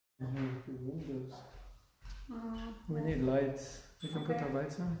Windows. We need lights. You can put the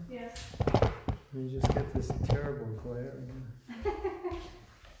lights on? Yes. We just get this terrible glare again.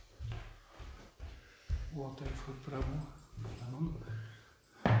 Water for Prabhu.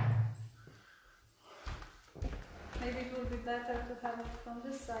 Maybe it would be better to have it from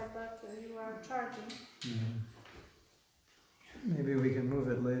this side, but you are charging. Maybe we can move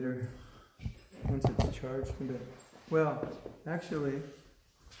it later once it's charged a bit. Well, actually,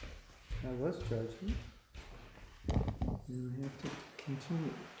 I was charging. And I have to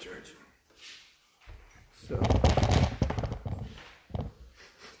continue charging. So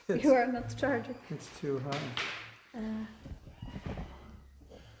You are not charging. it's too high.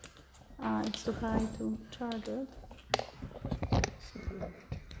 It's too high to charge it. So let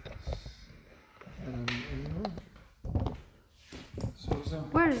me do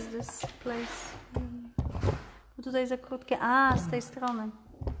this. Where is this place? Bo tutaj za krótkie. Z tej strony.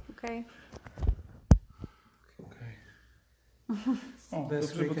 Okej. Okej.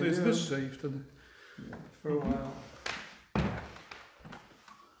 Best Dobrze, we bo to can jest do. wyższe i wtedy... For a while.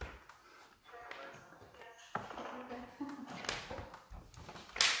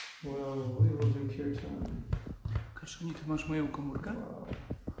 Well, we will do kirtan. Kaszani, ty masz moją komórkę? Wow.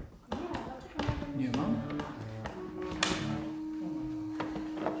 Nie mam.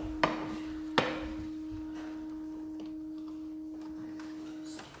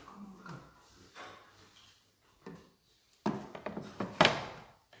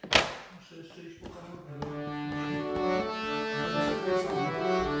 Muszę jeszcze iść po komórkę.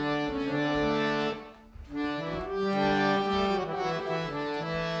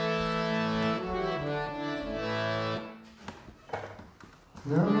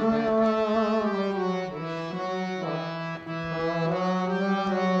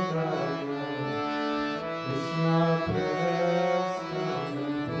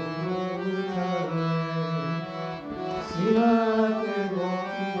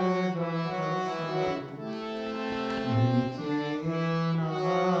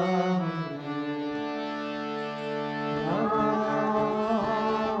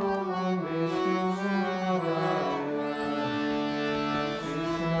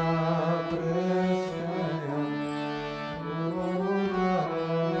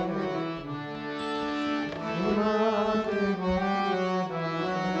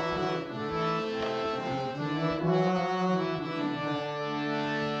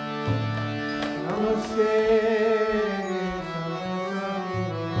 Namaste.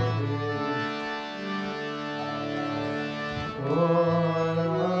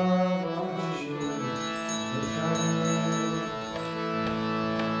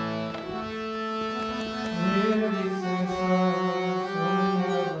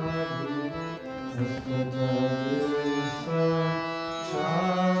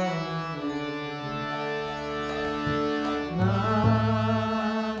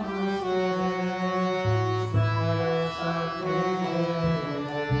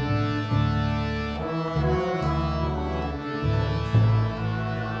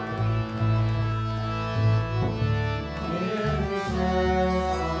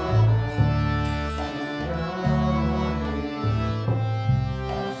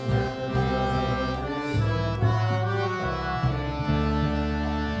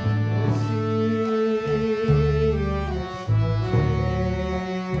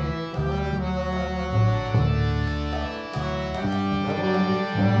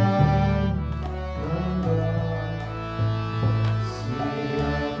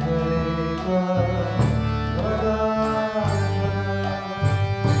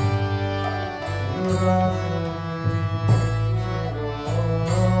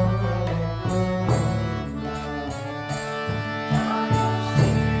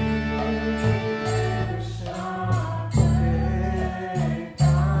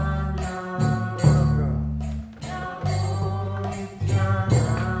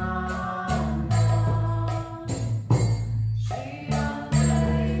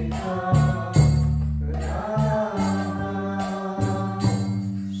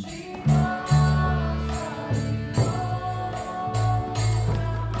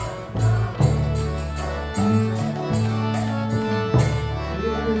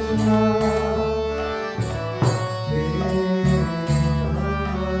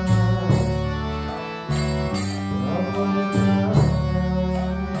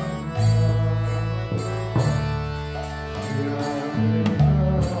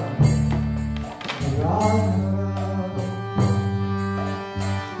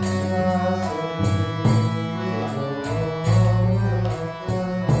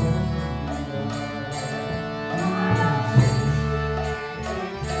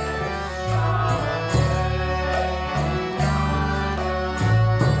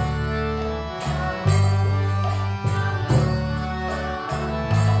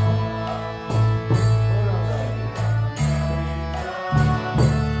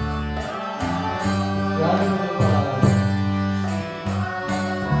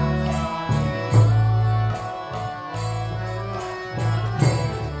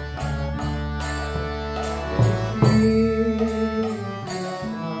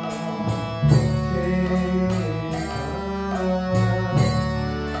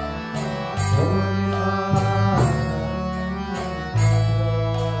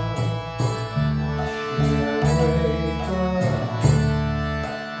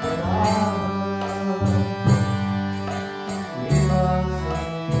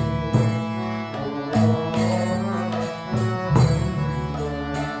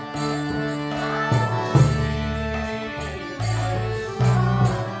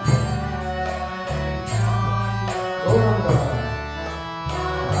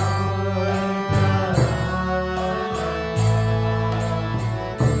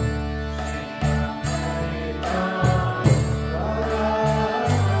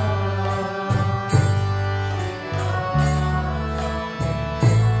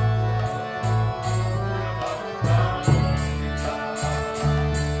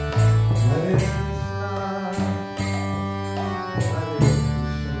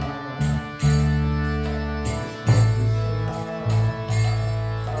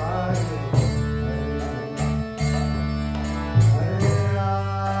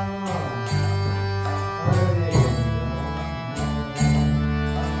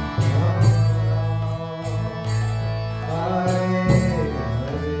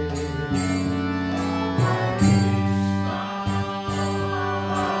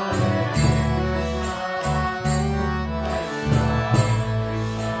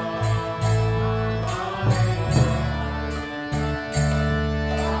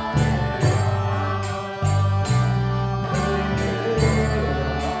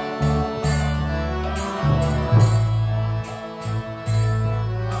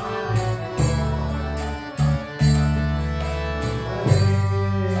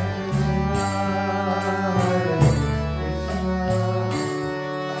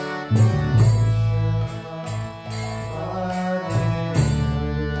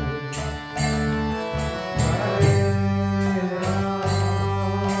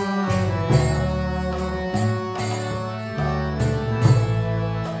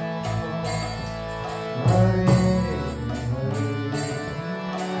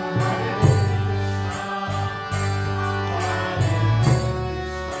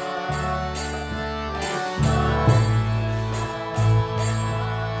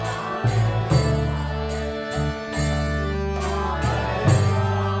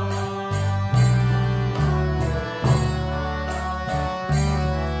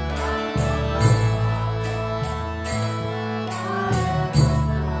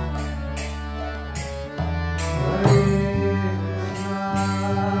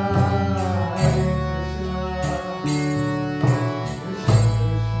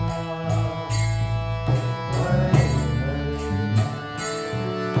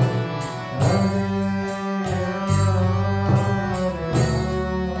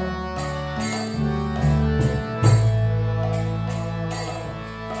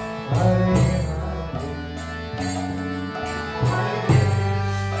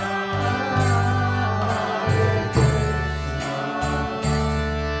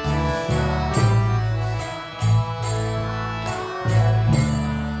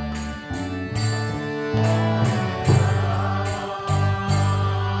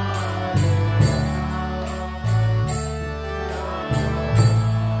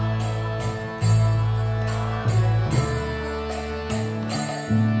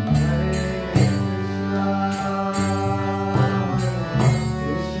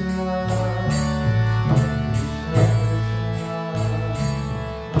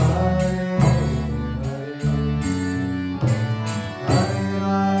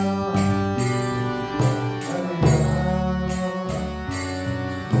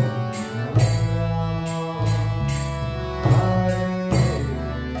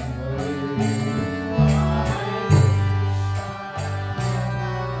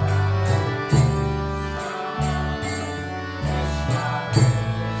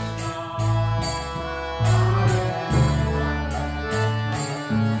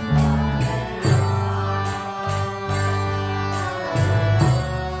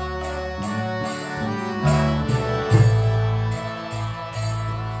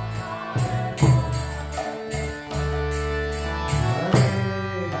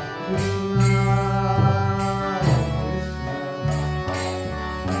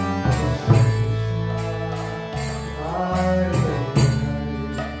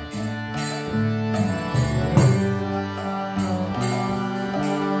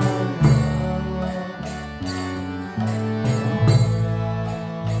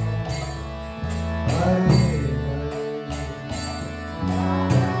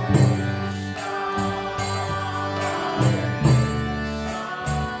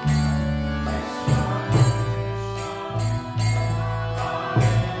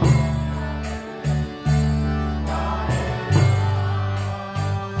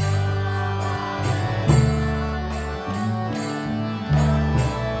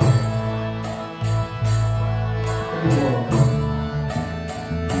 Hare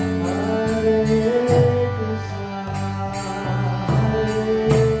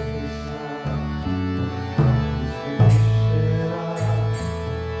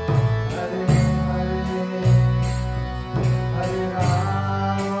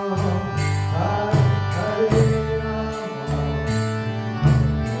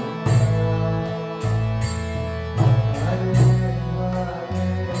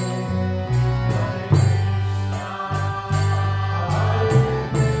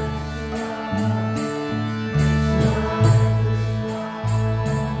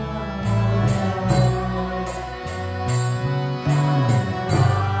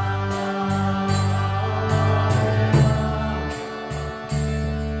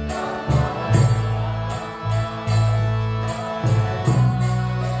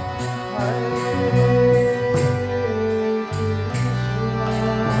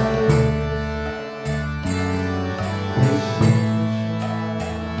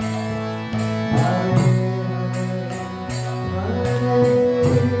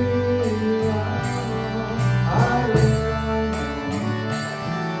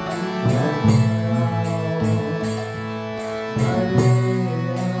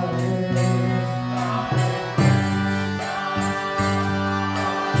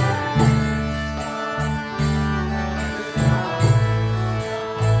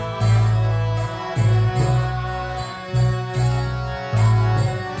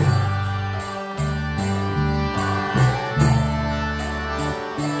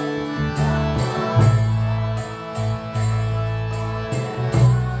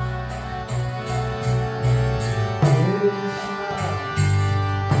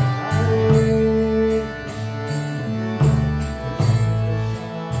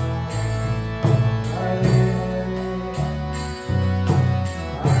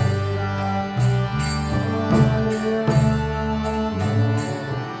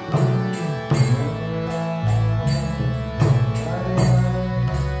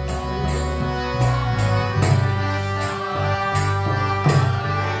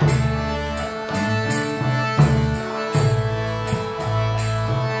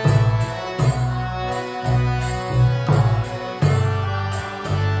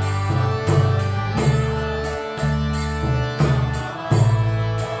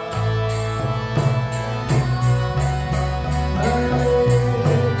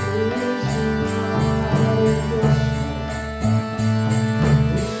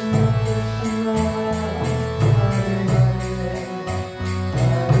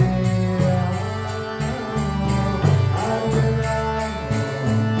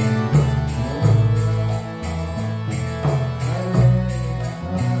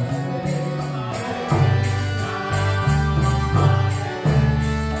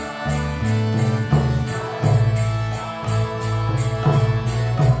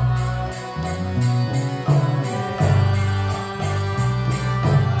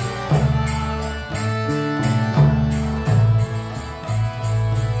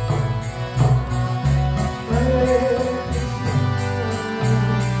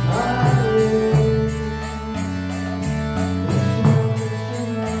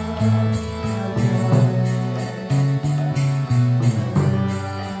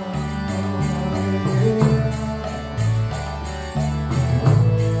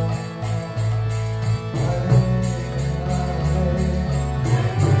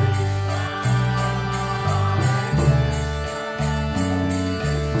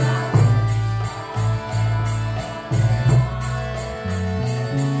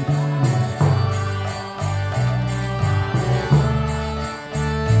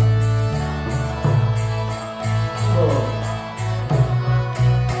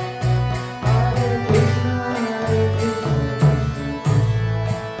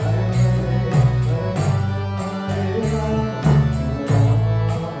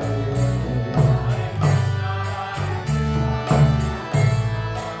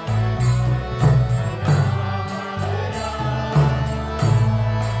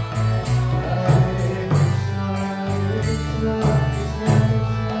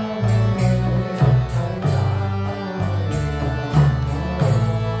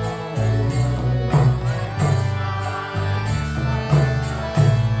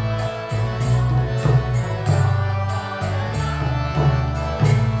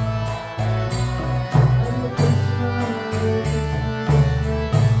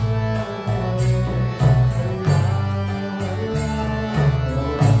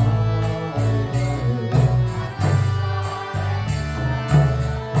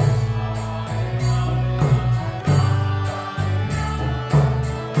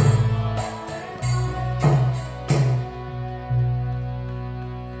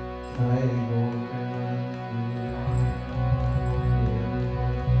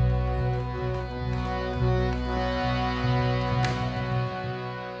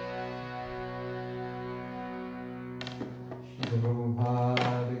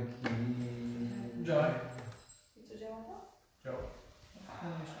Prabhupada ki. Jai. I co działa to? Działa.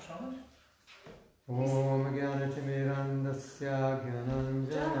 Nie słyszałeś? Om Gyanatimidandasya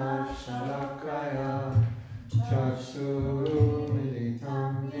Gyananjana Shalakaya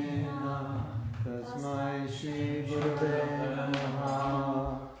Chakshurumilitam Yena Tasmai Shri Gurave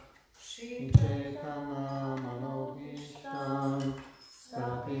Namaha Shri Chaitanya Manobhishtam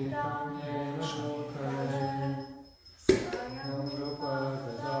Stapitam Yena Shukare Swayam Rupa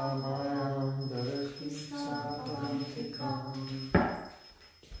Tadamayam Darashikam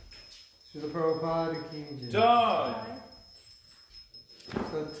Srila Prabhupada ki jai. Jai!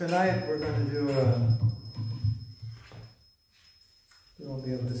 So tonight we're going to do you won't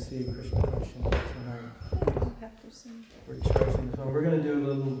be able to see Krishna Conscience tonight. We're charging the phone. We're going to do a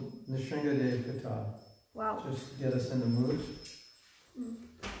little Nrsimhadeva Katha. Wow. Just to get us in the mood.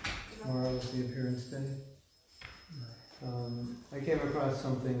 Tomorrow is the appearance day. I came across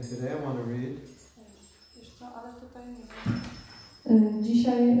something today I want to read. Wiesz co, ale tutaj nie wiem.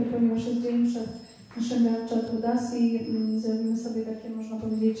 Dzisiaj, ponieważ jest dzień przed Chaturdashi, zrobimy sobie takie, można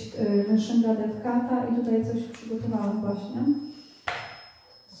powiedzieć, Nrsimhadeva Katha i tutaj coś przygotowałam właśnie.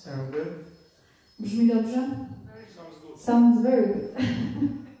 Sound good? Brzmi dobrze? Sounds good. Sounds very good. Tak.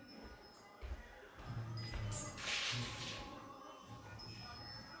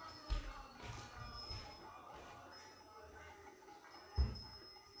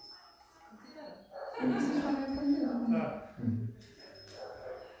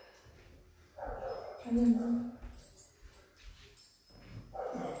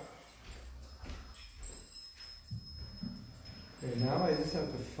 Okay, now I just have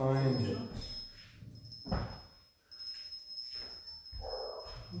to find it.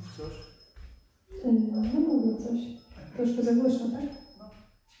 Mów coś. No mówię coś. Troszkę za głośno, tak? No.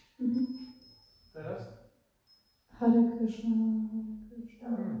 Mhm. Teraz? Hare Krishna, Hare Krishna,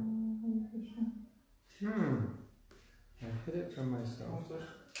 Hare Krishna. I hid it from myself. Mów coś.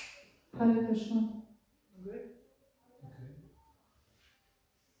 Hare Krishna. Okej? Okej.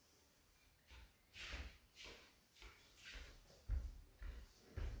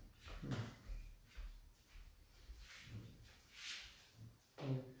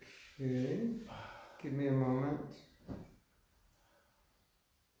 Okay, give me a moment.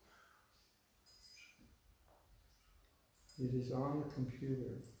 It is on the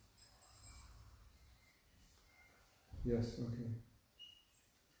computer. Yes, okay.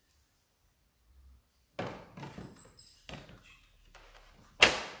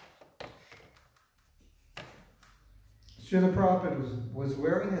 Srila Prabhupada was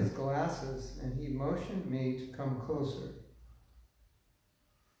wearing his glasses and he motioned me to come closer.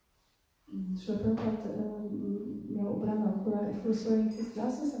 Srila Prabhupada miał ubrane okulary. He was wearing his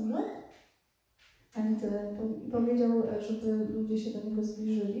glasses and what? And powiedział, żeby ludzie się do niego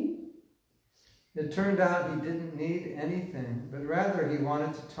zbliżyli. It turned out he didn't need anything, but rather he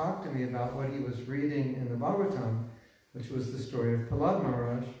wanted to talk to me about what he was reading in the Bhagavatam, which was the story of Prahlad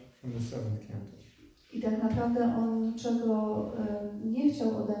Maharaj from the 7th canto. I tak naprawdę on niczego nie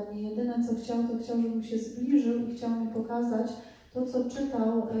chciał ode mnie. Jedyne co chciał, to chciał, żebym się zbliżył i chciał mi pokazać to, co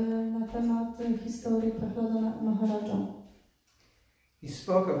czytał na temat historii Prahlada Maharaja. He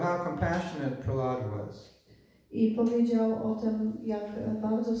spoke of how compassionate Prahlad was. I powiedział o tym, jak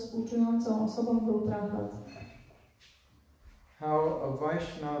bardzo współczującą osobą był Prahlad. How a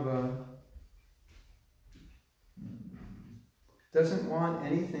Vaishnava doesn't want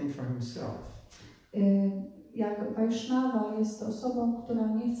anything for himself. Jak Vaishnava jest osobą, która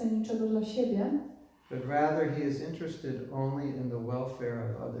nie chce niczego dla siebie, but rather he is interested only in the welfare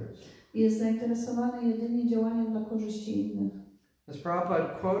of others. Jest zainteresowany jedynie działaniem dla korzyści innych. As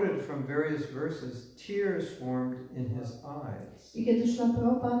Prabhupada quoted from various verses, tears formed in his eyes. I kiedy Śrila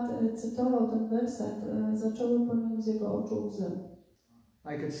Prabhupada cytował ten werset, zaczęły płynąć z jego oczu łzy.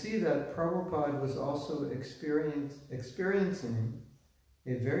 I could see that Prabhupada was also experiencing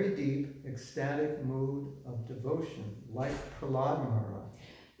a very deep, ecstatic mood of devotion, like Prahlad Maharaj.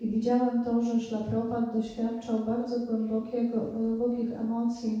 I widziałem to, że Śrila Prabhupada doświadczał bardzo głębokich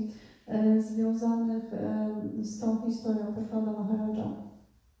emocji związanych z tą historią Prahlada Maharaja.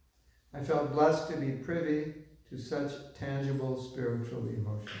 I felt blessed to be privy to such tangible spiritual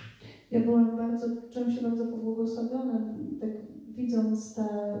emotion. Ja czułem się bardzo pobłogosławiony, tak widząc te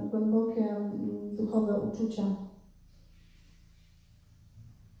głębokie duchowe uczucia.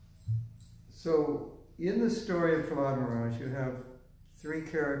 So, in the story of Prahlad Maharaj, you have three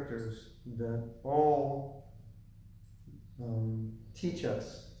characters that all teach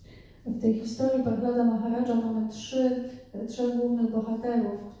us. W tej historii Prahlada Maharaja mamy trzech głównych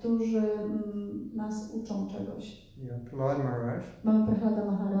bohaterów, którzy nas uczą czegoś. Prahlad Maharaj, Mamy Prahlada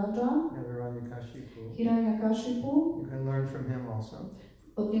Maharaja, Hiranyakashipu. You can learn from him also.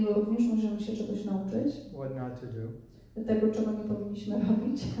 Od niego również możemy się czegoś nauczyć. What not to do. Tego, czego nie powinniśmy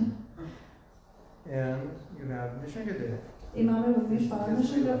robić. And you have Nrsimhadeva. I mamy również Pana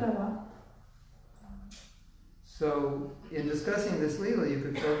Nrsimhadeva. So, in discussing this lila, you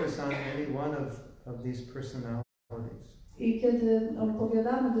could focus on any one of these personalities. I kiedy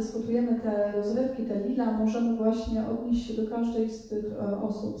opowiadamy, dyskutujemy te rozrywki, te lila, możemy właśnie odnieść się do każdej z tych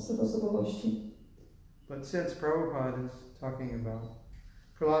osób, z tych osobowości. But since Prabhupada is talking about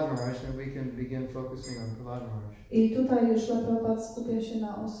Prahlad Maharaj, then we can begin focusing on Prahlad Maharaj. I tutaj Śrila Prabhupada skupia się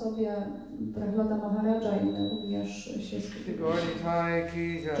na osobie Prahlada Maharaja i my również się skupiamy.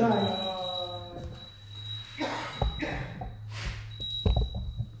 Jai.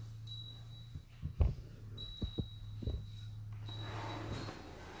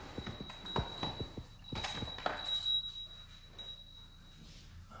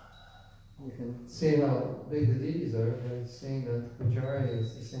 You can see how big the deities are by seeing that Pujari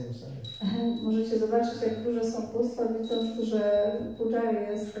is the same size. Możecie zobaczyć, jak duże są bóstwa, widząc, że Pujari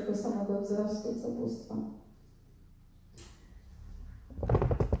jest tego samego wzrostu co bóstwa.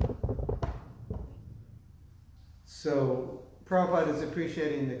 So, Prabhupada is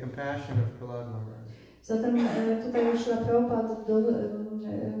appreciating the compassion of Prahlad Maharaj. Zatem tutaj Śrila Prabhupada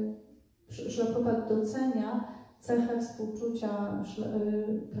docenia cechę współczucia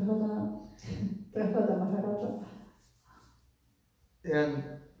Prahlada Maharaja. And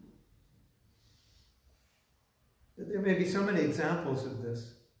there may be so many examples of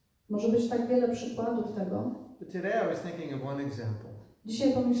this. Może być tak wiele przykładów tego. But today I was thinking of one example.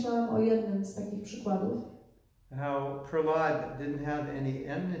 Dzisiaj pomyślałem o jednym z takich przykładów. How Prahlad didn't have any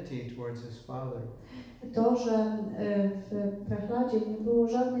enmity towards his father. To, że w Prahladzie nie było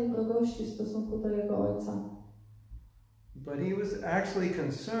żadnej wrogości w stosunku do jego ojca. But he was actually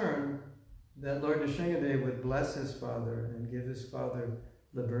concerned that Lord Nrsimhadeva would bless his father and give his father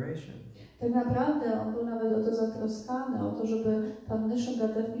liberation. Tak naprawdę on był nawet o to zatroskany, o to, żeby Pan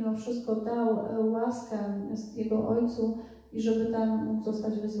Nrsimhadev mimo wszystko dał łaskę jego ojcu i żeby ten mógł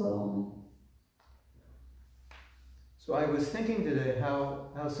zostać wyzwolony. So I was thinking today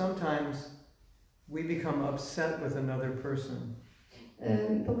how sometimes we become upset with another person.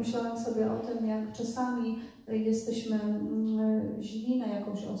 Pomyślałem sobie o tym, jak czasami jesteśmy źli na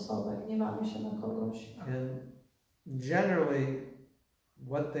jakąś osobę, gniewamy się na kogoś. And generally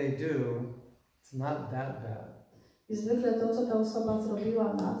what they do, it's not that bad. I zwykle to, co ta osoba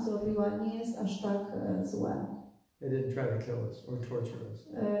zrobiła, nie jest aż tak złe. They didn't try to kill us or torture us.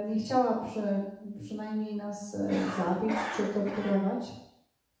 Nie chciała przynajmniej nas zabić czy torturować.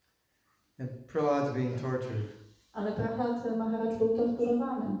 And Prahlad's being tortured Ale Prahlad Maharaj był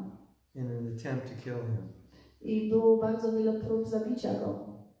torturowany. in an attempt to kill him. I było bardzo wiele prób zabicia go.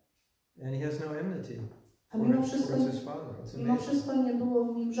 And he has no enmity A towards his father. It's mimo amazing. wszystko nie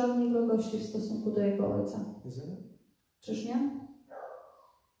było w nim żadnej wrogości w stosunku do jego ojca. Isn't it? Czyż nie?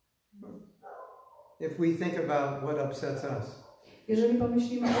 If we think about what upsets us Jeżeli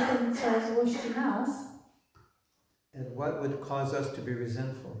pomyślimy o tym, co złości nas and what would cause us to be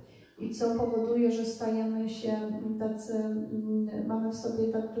resentful, i co powoduje, że stajemy się tacy, mamy w sobie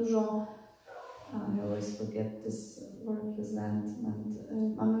tak dużo, I always forget this word, resentment,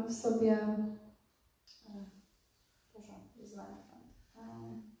 mamy w sobie, resentment,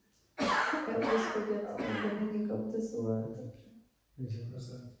 I always forget the meaning of this word.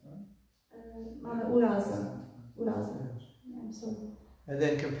 Mamy urazę. I'm sorry. and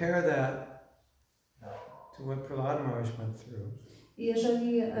then compare that to what Prahlad Maharaj went through, I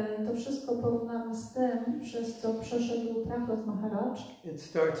jeżeli to wszystko porównamy z tym, przez co przeszedł Prahlad Maharaj, it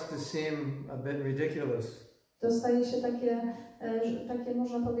starts to seem a bit ridiculous. to staje się takie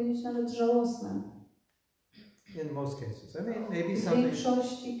można powiedzieć nawet żałosne. In most cases. I mean, maybe W something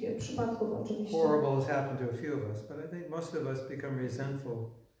większości przypadków oczywiście. horrible has happened to a few of us, but I think most of us become resentful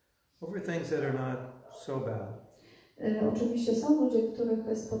over things that are not so bad. Oczywiście są ludzie,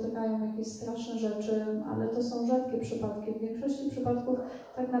 których spotykają jakieś straszne rzeczy, ale to są rzadkie przypadki. W większości przypadków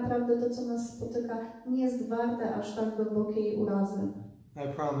tak naprawdę to, co nas spotyka, nie jest warte aż tak głębokiej urazy.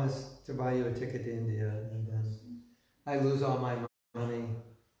 I promised to buy you a ticket to India, and then I lose all my money,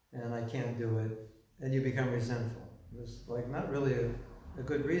 and I can't do it, and you become resentful. It's like not really a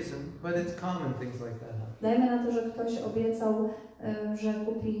good reason, but it's common things like that happen. Dajmy na to, że ktoś obiecał, że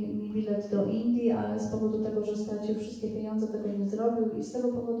kupi mi bilet do Indii, ale z powodu tego, że stracił wszystkie pieniądze, tego nie zrobił i z tego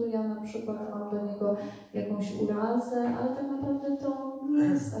powodu ja na przykład mam do niego jakąś urazę, ale tak naprawdę to nie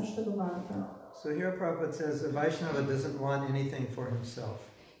jest aż tego warte. So here Prabhupada says a Vaishnava doesn't want anything for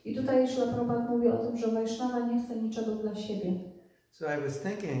himself. I tutaj Śrila Prabhupada mówi o tym, że Vaishnava nie chce niczego dla siebie. So I was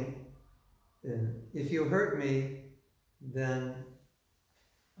thinking, if you hurt me, then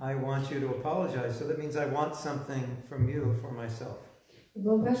I want you to apologize. So that means I want something from you for myself.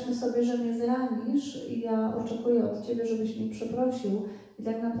 Wyobraźmy sobie, że mnie zranisz i ja oczekuję od Ciebie, żebyś mnie przeprosił. I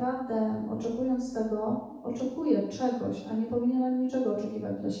tak naprawdę oczekując tego, oczekuję czegoś, a nie powinienem niczego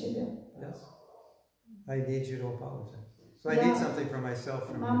oczekiwać dla siebie. Yes. I need you to apologize. So I need something for myself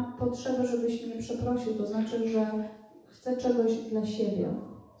from you. Mam potrzebę, żebyś mnie przeprosił, to znaczy, że chcę czegoś dla siebie.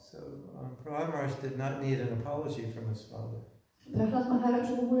 So Prahlad Maharaj did not need an apology from his father. Prahlad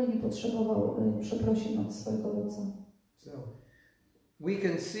Maharaj w ogóle nie potrzebował przeprosin od swojego ojca. So we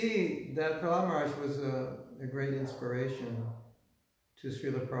can see that Prahlad Maharaj was a great inspiration to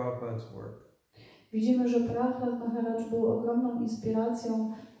Srila Prabhupada's work. Widzimy, że Prahlad Maharaj był ogromną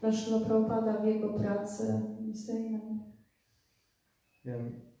inspiracją dla Srila Prabhupada w jego pracy misyjnej.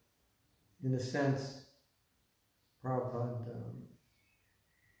 And in a sense, Prabhupada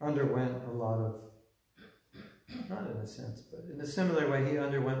underwent a lot of, not in a sense, but in a similar way, he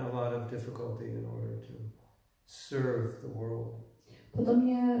underwent a lot of difficulty in order to serve the world.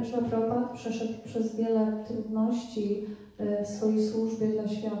 Podobnie Srila Prabhupada przeszedł przez wiele trudności w swojej służbie dla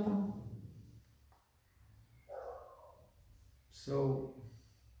świata. So,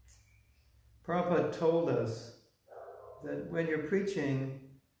 Prabhupada told us that when you're preaching,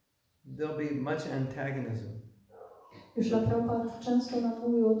 there'll be much antagonism. Srila Prabhupada często nam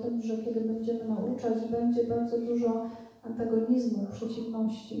mówił o tym, że kiedy będziemy nauczać, będzie bardzo dużo antagonizmu,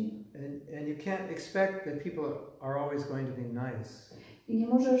 przeciwności. And you can't expect that people are always going to be nice. I nie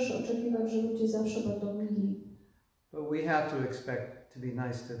możesz oczekiwać, że ludzie zawsze będą mili. But we have to expect to be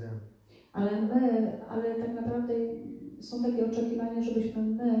nice to them. Ale tak naprawdę są takie oczekiwania, żebyśmy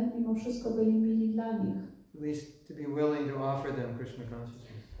my mimo wszystko byli mili dla nich. At least to be willing to offer them Krishna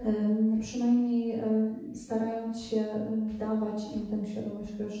consciousness. Przynajmniej starając się dawać im tę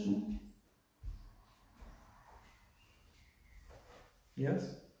świadomość Kryszny.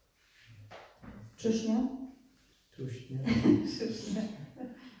 Yes? Czyż nie? Czyż nie? Czyż nie?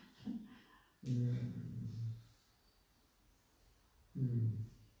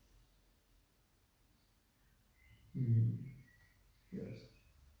 Yes.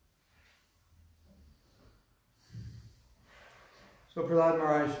 So Prahlad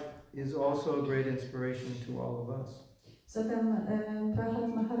Maharaj is also a great inspiration to all of us. Zatem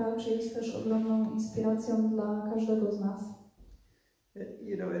Prahlad Maharaj jest też ogromną inspiracją dla każdego z nas.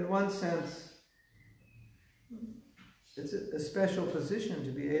 You know, in one sense, it's a special position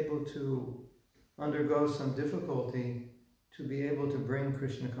to be able to undergo some difficulty to be able to bring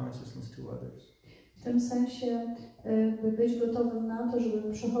Krishna consciousness to others. W tym sensie, by być gotowym na to,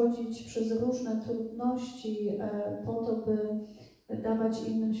 żeby przechodzić przez różne trudności po to, by dawać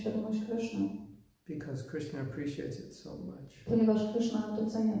innym świadomość Kryszny. Because Krishna appreciates it so much. Ponieważ Kryszna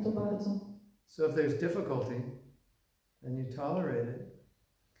docenia to bardzo. So if there's difficulty, and you tolerate it,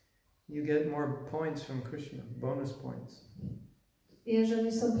 you get more points from Krishna, bonus points.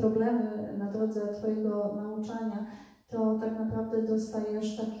 Jeżeli są problemy na drodze Twojego nauczania, to tak naprawdę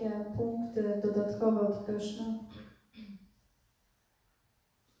dostajesz takie punkty dodatkowe od Kryszny.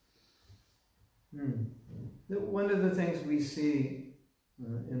 One of the things we see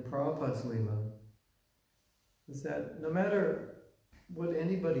in Prabhupada's Leela is that no matter what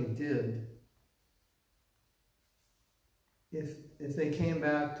anybody did, if they came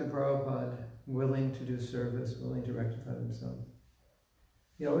back to Prabhupada willing to do service, willing to rectify themselves,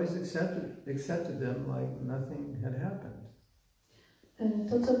 he always accepted them like nothing had happened.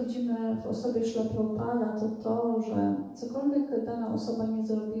 To, co widzimy w osobie Śrila Prabhupada, to, że cokolwiek dana osoba nie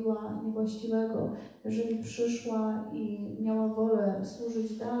zrobiła niewłaściwego, jeżeli przyszła i miała wolę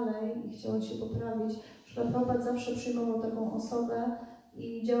służyć dalej i chciała się poprawić, Śrila Prabhupada zawsze przyjmował taką osobę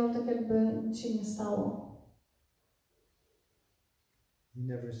i działał tak, jakby nic się nie stało. He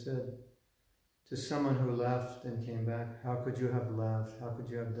never said to someone who left and came back, how could you have left? How could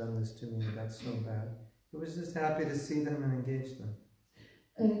you have done this to me? That's so bad. He was just happy to see them and engage them.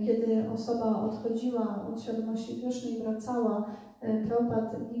 Kiedy osoba odchodziła od świadomości Kryszny i wracała,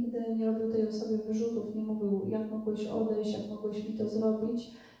 Prabhupada nigdy nie robił tej osobie wyrzutów, nie mówił, jak mogłeś odejść, jak mogłeś mi to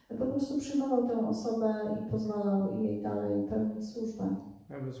zrobić. Po prostu przyjmował tę osobę i pozwalał jej dalej pełnić służbę.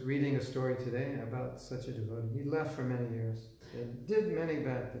 I was reading a story today about such a devotee. He left for many years. that did many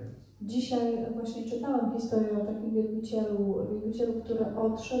bad things. Dzisiaj właśnie czytałam historię o takim wielbicielu, który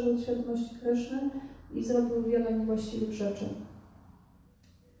odszedł od świadomości Kryszny i zrobił wiele niewłaściwych rzeczy.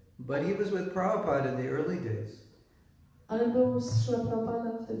 But he was with Prabhupada in the early days. Ale był z Śrila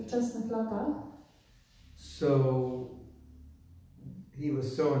Prabhupada w tych wczesnych latach. So he was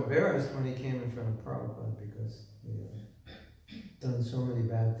so embarrassed when he came in front of Prabhupada because he had done so many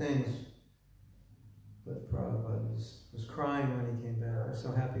bad things. But Prabhupada was crying when he came back. I was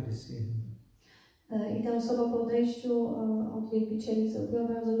so happy to see him. I ta osoba po odejściu od wielbicieli zrobiła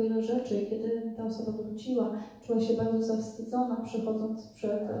bardzo wiele rzeczy i kiedy ta osoba wróciła, czuła się bardzo zawstydzona, przechodząc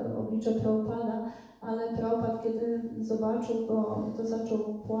przed oblicze Prabhupada, ale Prabhupada, kiedy zobaczył go, to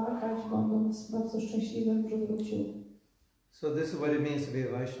zaczął płakać, będąc bardzo szczęśliwym, że wrócił. So this is what it means to be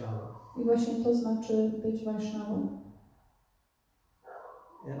a Vaishnava. I właśnie to znaczy być Vaishnavą.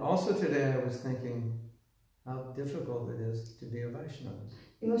 And also today I was thinking how difficult it is to be a Vaishnava.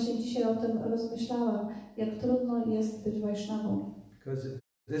 I właśnie dzisiaj o tym rozmyślałam, jak trudno jest być Vaishnavą. Because if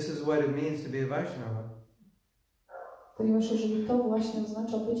this is what it means to be a Vaishnava, Ponieważ jeżeli to właśnie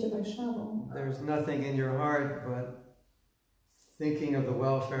oznacza bycie Vaishnavą, there's nothing in your heart but thinking of the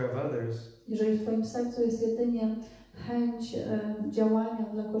welfare of others. jeżeli w Twoim sercu jest jedynie chęć działania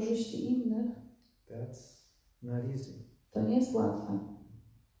dla korzyści innych, That's not easy. to nie jest łatwe.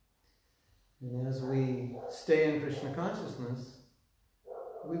 And as we stay in Krishna consciousness,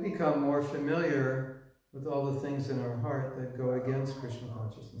 we become more familiar with all the things in our heart that go against Krishna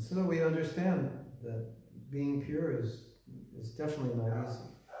consciousness. So we understand that being pure is definitely not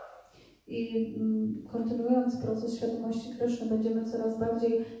easy. I kontynuując proces świadomości Kryszny, będziemy coraz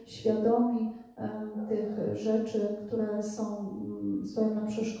bardziej świadomi tych rzeczy, które stoją na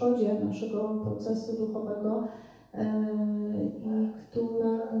przeszkodzie naszego procesu duchowego i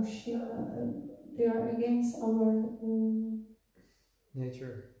które musimy, they are against our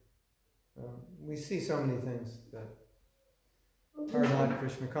nature. We see so many things that are not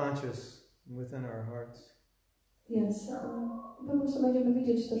Krishna conscious within our hearts. Yes. Po prostu będziemy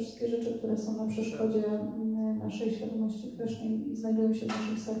widzieć te wszystkie rzeczy, które są na przeszkodzie naszej świadomości Kryszny i znajdują się w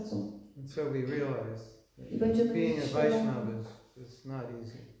naszym sercu. And so we realize I będziemy being a Vaishnava is not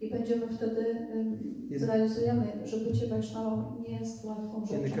easy. I będziemy wtedy zrealizujemy, że bycie Vaishnavą nie jest łatwą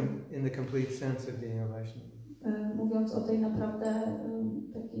rzeczą. In the complete sense of being a Vaishnava. Mówiąc o tej naprawdę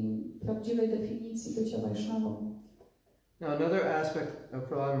takiej prawdziwej definicji bycia Vaishnavą. Now another aspect of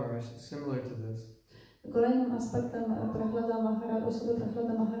Prahlad Maharaj is similar to this. Kolejnym aspektem osoby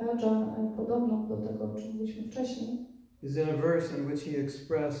Prahlada Maharaja, podobną do tego, o czym mówiliśmy wcześniej, is in a verse in which he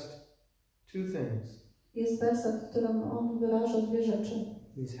expressed two things. Jest werset, w którym on wyraża dwie rzeczy.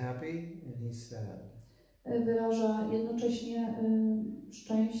 He's happy and he's sad. Wyraża jednocześnie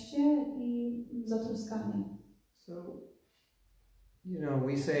szczęście i zatroskanie. So,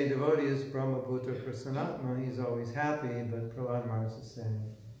 we say devotee is Brahmaputra Prasanatma, he's always happy, but Prahlad Maharaj is saying,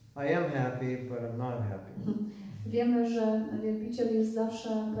 I am happy, but I'm not happy. Wiemy, że wielbiciel jest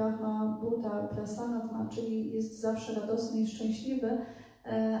zawsze Brahma Bhuta Prasanatma, czyli jest zawsze radosny i szczęśliwy,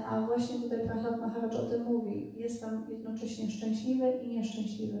 a właśnie tutaj Prahlad Maharaj o tym mówi. Jestem jednocześnie szczęśliwy i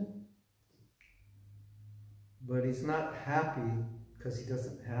nieszczęśliwy. But he's not happy because he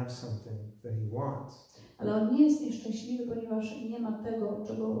doesn't have something that he wants. Ale on nie jest nieszczęśliwy, ponieważ nie ma tego,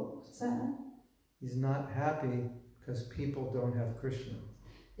 czego chce. He's not happy because people don't have Krishna.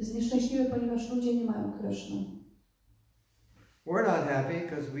 Jest nieszczęśliwy, ponieważ ludzie nie mają Kryszny. We're not happy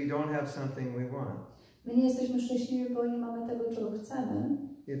because we don't have something we want. My nie jesteśmy szczęśliwi, bo nie mamy tego, czego chcemy.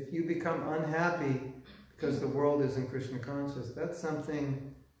 If you become unhappy because the world isn't Krishna conscious, that's something,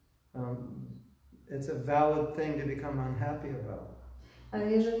 it's a valid thing to become unhappy about.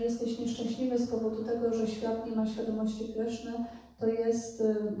 Ale jeżeli jesteś nieszczęśliwy z powodu tego, że świat nie ma świadomości Kryszny, to jest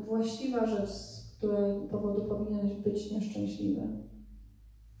właściwa rzecz, z której powodu powinieneś być nieszczęśliwy.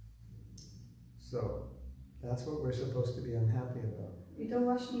 So, that's what we're supposed to be unhappy about. I to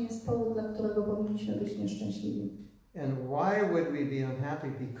właśnie jest powód, dla którego powinniśmy być nieszczęśliwi. And why would we be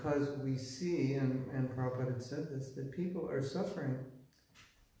unhappy? Because we see, and Prabhupada had said this, that people are suffering,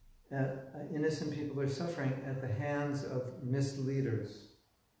 innocent people are suffering at the hands of misleaders.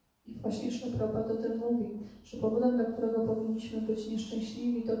 I właśnie Śrila Prabhupada o tym mówi, że powodem, dla którego powinniśmy być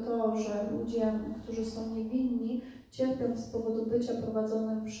nieszczęśliwi, to to, że ludzie, którzy są niewinni, cierpią z powodu bycia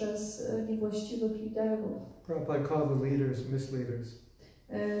prowadzonym przez niewłaściwych liderów. Prabhupada called the leaders misleaders.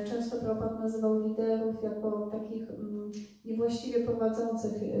 Często Prabhupada nazywał liderów jako takich niewłaściwie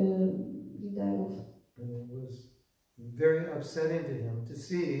prowadzących liderów. And it was very upsetting to him to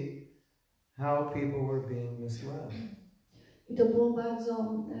see how people were being misled. I to było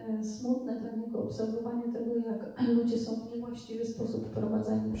bardzo smutne dla niego obserwowanie tego, jak ludzie są w niewłaściwy sposób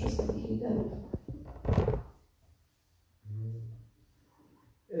prowadzeni przez takich liderów.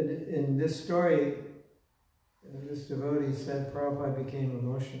 In this story, this devotee said Prabhupada became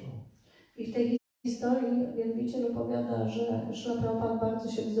emotional. I w tej historii wielbiciel opowiada, że Śrila Prabhupada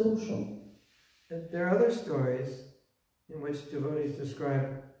bardzo się wzruszył. There are other stories in which devotees describe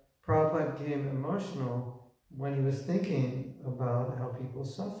Prabhupada became emotional when he was thinking about how people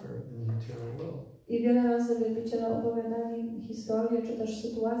suffer in the material world. I wiele razy wielbiciele opowiadali historie, czy też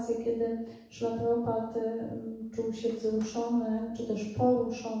sytuacje, kiedy Śrila Prabhupada czuł się wzruszony, czy też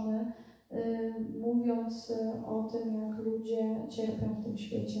poruszony, mówiąc o tym, jak ludzie cierpią w tym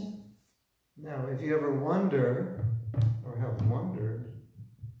świecie. Now, if you ever wonder, or have wondered,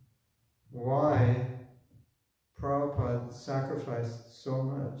 why Prabhupada sacrificed so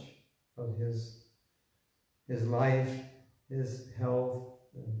much of his life, his health,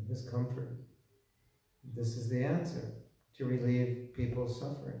 and his comfort, this is the answer: to relieve people's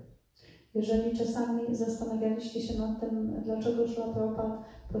suffering. Jeżeli czasami zastanawialiście się nad tym, dlaczego Śrila Prabhupada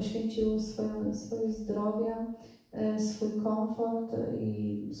poświęcił swoje zdrowie, swój komfort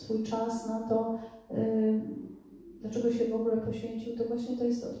i swój czas na to, dlaczego się w ogóle poświęcił, to właśnie to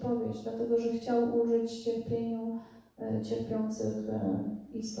jest odpowiedź, dlatego że chciał ulżyć cierpieniu cierpiących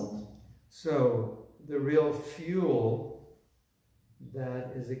istot. So, the real fuel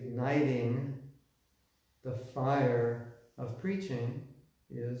that is igniting the fire of preaching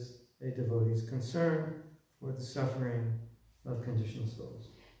is a devotee's concern for the suffering of conditioned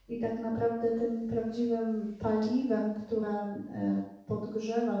souls. I tak naprawdę tym prawdziwym paliwem, które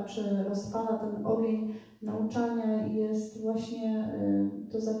podgrzewa czy rozpala ten ogień nauczania, jest właśnie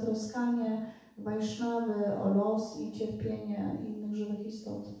to zatroskanie Wajsznawy o los i cierpienie innych żywych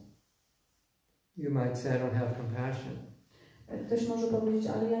istot. You might say, I don't have compassion. Ktoś może powiedzieć,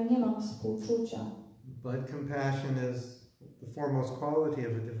 ale ja nie mam współczucia. But compassion is the foremost quality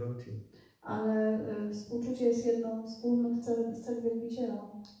of a devotee. Ale współczucie jest jedną z głównych cech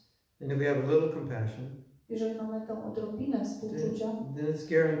wielbiciela. And if we have a little compassion, Jeżeli mamy tą odrobinę współczucia, then it's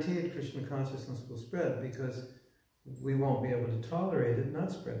guaranteed Krishna consciousness will spread, because we won't be able to tolerate it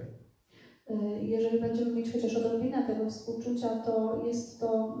not spreading. Jeżeli będziemy mieć chociaż odrobinę tego współczucia, to jest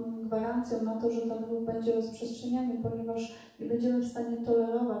to gwarancją na to, że ten ruch będzie rozprzestrzeniany, ponieważ nie będziemy w stanie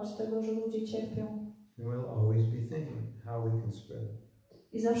tolerować tego, że ludzie cierpią. And we'll always be thinking how we can spread it.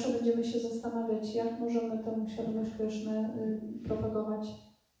 I zawsze będziemy się zastanawiać, jak możemy tę świadomość Kryszny propagować.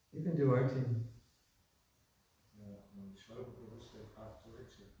 You can do arti.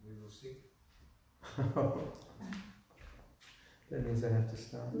 That means I have to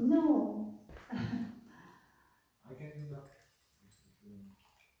stop. No. I can do that.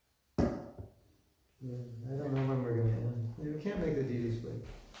 Yeah, I don't know when we're going to end. We can't make the deities wait.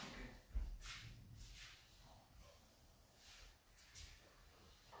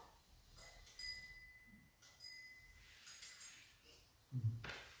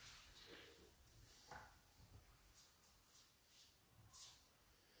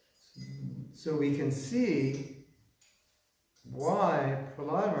 So we can see why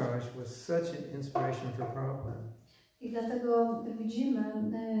Prahlad Maharaj was such an inspiration for Prabhupada. I dlatego widzimy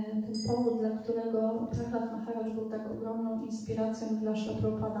ten powód, dla którego Prahlad Maharaj był tak ogromną inspiracją dla Śrila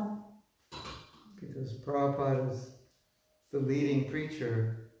Prabhupada. Because Prabhupada is the leading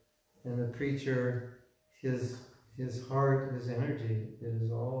preacher, and the preacher, his heart, his energy, it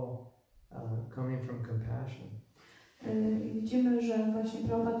is all coming from compassion. Widzimy, że właśnie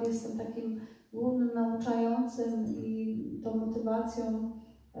Prabhupada jest tym takim głównym nauczającym i tą motywacją,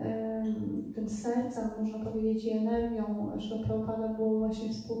 tym sercem, można powiedzieć, i energią Śrila Prabhupada było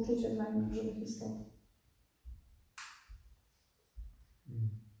właśnie współczucie dla innych żywych istot.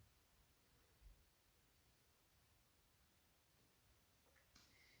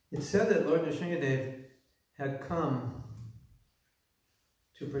 It's said that Lord Nrsimhadeva had come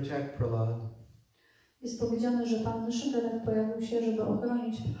to protect Prahlad. Jest powiedziane, że Pan Nrsimhadev pojawił się, żeby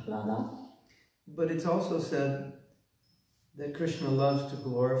ochronić Prahlada. But it's also said that Krishna loves to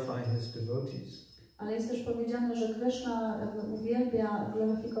glorify his devotees. Ale jest też powiedziane, że Krishna uwielbia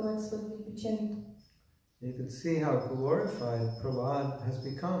gloryfikować swoich wielbicieli. You can see how glorified Prahlad has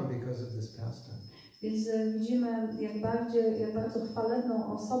become because of this pastime. Więc widzimy, jak bardzo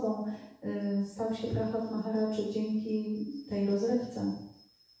chwalebną osobą stał się Prahlad Maharaj dzięki tej rozrywce.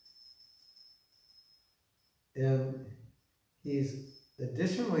 And he's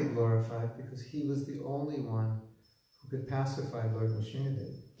additionally glorified because he was the only one who could pacify Lord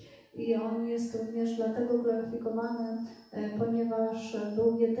Nrsimhadeva. I on jest również dlatego gloryfikowany, ponieważ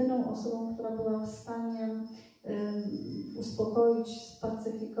był jedyną osobą, która była w stanie uspokoić,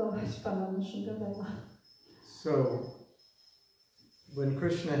 spacyfikować Pana Nrsimhadeva. So, when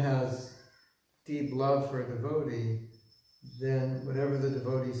Krishna has deep love for a devotee, then whatever the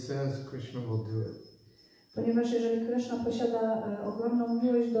devotee says, Krishna will do it. Ponieważ jeżeli Krishna posiada ogromną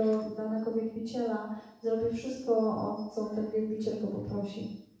miłość do danego wielbiciela, zrobi wszystko, o co ten wielbiciel go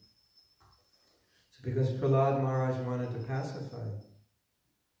poprosi. So because Prahlad Maharaj wanted to pacify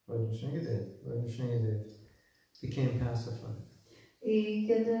Lord Nrsimhadeva became pacified. I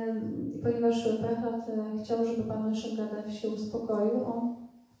ponieważ Prahlad chciał, żeby Pan Nrsimhadev się uspokoił, on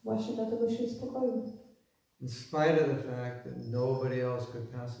właśnie dlatego się uspokoił. In spite of the fact that nobody else could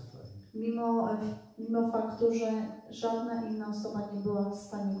pacify him. Mimo faktu, że żadna inna osoba nie była w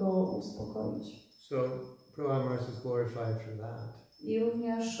stanie go uspokoić. So Prahlad Maharaj is glorified for that. I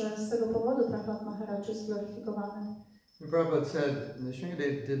również z tego powodu Prahlad Maharaj jest glorifikowany. And Prabhupada said,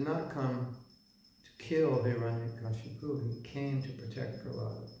 Nrsimhadeva did not come to kill Hiranyakashipu, he came to protect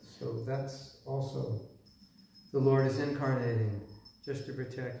Prahlad. So that's also, the Lord is incarnating just to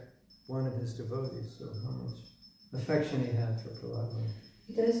protect one of his devotees. So how much affection he had for Prahlad.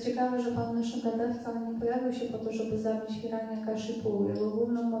 I to jest ciekawe, że Pan Nrsimhadev wcale nie pojawił się po to, żeby zabić Hiranyakashipu. Jego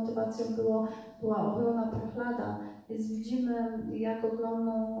główną motywacją była obrona Prahlada. Więc widzimy, jak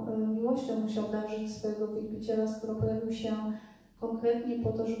ogromną miłością musiał darzyć swojego wielbiciela, skoro pojawił się konkretnie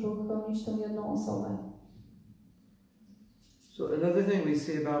po to, żeby ochronić tą jedną osobę. So another thing we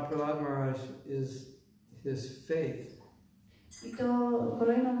see about Prahlad Maharaj is his faith. I to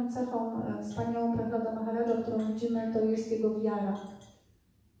kolejną cechą wspaniałą Prahlada Maharaja, którą widzimy, to jest jego wiara.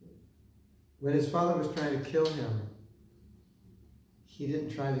 When his father was trying to kill him, he didn't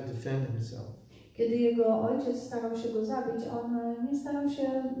try to defend himself. Kiedy jego ojciec starał się go zabić, on nie starał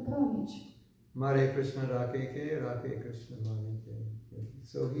się bronić. Mare Krishna Rakeke, Rake Krishna Marike.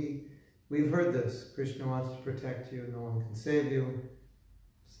 So we've heard this. Krishna wants to protect you, no one can save you.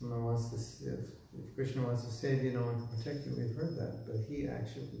 Someone wants to, if Krishna wants to save you, no one can protect you. We've heard that, but he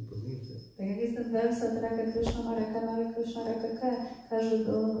actually believed it. Tak jak jest ten werset Rake Krishna Mareke, Mare Krishna Rakeke, każdy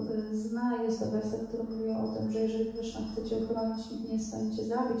go zna. Jest to werset, który mówi o tym, że jeżeli Krishna chce cię ochronić, nikt nie jest w stanie cię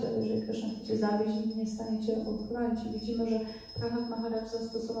zabić, ale jeżeli Krishna chce cię zabić, nikt nie jest w stanie cię ochronić. I widzimy, że Prahlad Maharaj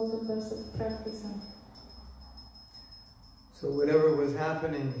zastosował ten werset w praktyce. So whatever was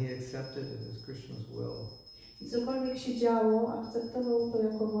happening, he accepted it as Krishna's will. I cokolwiek się działo, akceptował to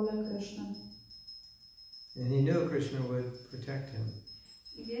jako wolę Krishna. And he knew Krishna would protect him.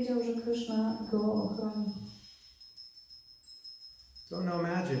 I wiedział, że Krishna go ochroni. So now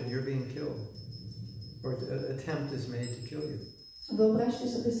imagine you're being killed, or an attempt is made to kill you. Wyobraźcie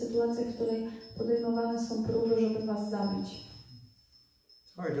sobie sytuację, w której podejmowane są próby, żeby was zabić.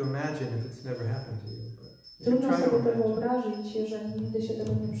 It's hard to imagine if it's never happened to you. But Trudno try to sobie to imagine. wyobrazić, jeżeli nigdy się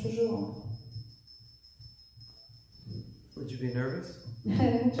tego nie przeżyło. Would you be nervous?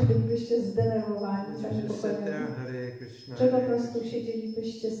 Czy bylibyście zdenerwowani, Would you just sit there, zaniepokojeni? Hare Krishna? Czy po Hare prostu Krishna?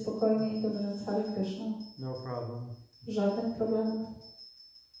 siedzielibyście spokojnie i to mówiąc Hare Krishna? No problem. Żadnych problemów?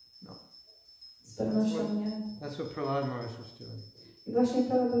 No. Z pewnością nie. That's what Prahlad Maharaj was doing. I właśnie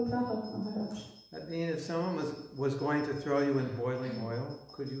to robił Prahlad Maharaj. That means if someone was going to throw you in boiling oil,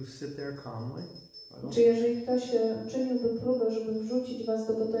 could you sit there calmly? Czy jeżeli ktoś czyniłby próbę, żeby wrzucić was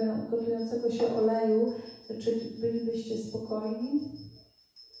do gotującego się oleju, czy bylibyście spokojni?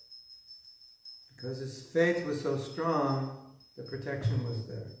 Because his faith was so strong, the protection was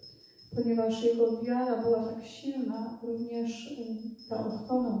there. Ponieważ jego wiara była tak silna, również ta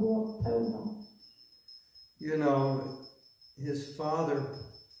ochrona była pełna. You know, his father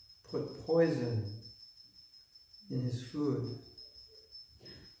put poison in his food.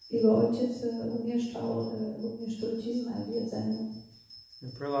 Jego ojciec umieszczał również truciznę w jedzeniu.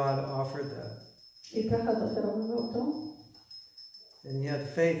 And Prahlad offered that. I Prahlad oferował to. And he had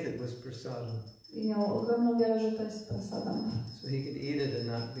faith it was prasadam. I miał ogromną wiarę, że to jest prasadam. So he could eat it and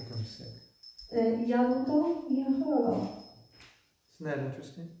not become sick. Jadł to i nie chorował. Isn't that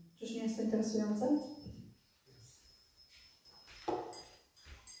interesting? Czyż nie jest to interesujące?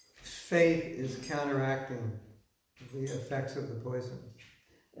 Faith is counteracting the effects of the poison.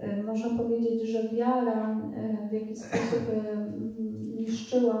 Można powiedzieć, że wiara w jakiś sposób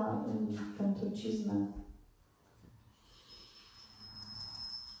niszczyła tę truciznę.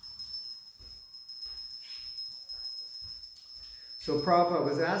 So Prabhupada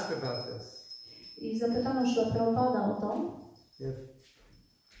was asked about this. I zapytano Śrila Prabhupada o to,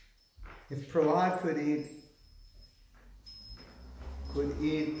 if Prahlad could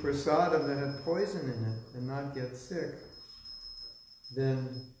eat prasadam that had poison in it and not get sick, then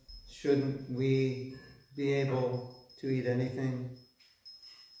shouldn't we be able to eat anything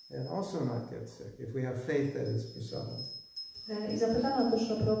and also not get sick if we have faith that it's prasadam. I zapytano też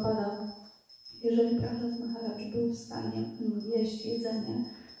Prabhupada, jeżeli Prahlad Maharaj był w stanie jeść jedzenie,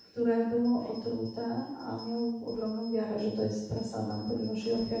 które było otrute, a miał ogromną wiarę, że to jest prasadam, ponieważ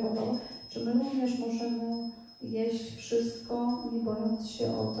je ofiarował, czy my również możemy jeść wszystko, nie bojąc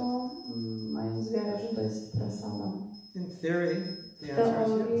się o to, mając wiarę, że to jest prasadam? In theory, W the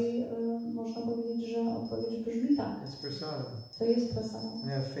answer is teorii można powiedzieć, że odpowiedź brzmi tak. yes. It's prasadam. To jest prasadam. I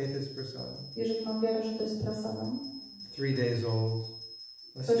have faith it's prasadam. Jeżeli mam wiarę, że to jest prasadam, 3 days old,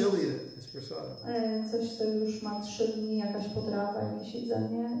 I still eat it. It's prasadam. coś, co już ma 3 dni, jakaś potrawa, jakieś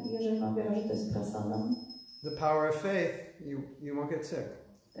jedzenie, i jeżeli mam wiarę, że to jest prasadam, The power of faith, you won't get sick.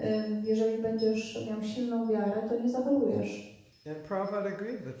 Jeżeli będziesz miał silną wiarę, to nie zachorujesz. And Prabhupada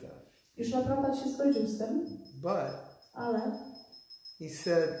agreed with that. Już Prabhupada się zgodził z tym, ale he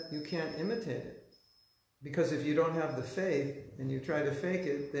said you can't imitate it. Because if you don't have the faith and you try to fake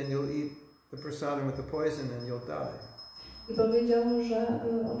it, then you'll eat the prasadam with the poison and you'll die. I powiedział, że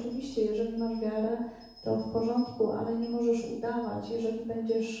oczywiście, jeżeli masz wiarę, to w porządku, ale nie możesz udawać. Jeżeli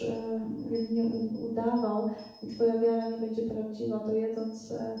będziesz jedynie udawał i twoja wiara nie będzie prawdziwa, to jedząc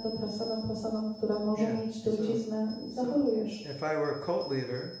to prasadam, która może mieć truciznę, zachorujesz. If I were a cult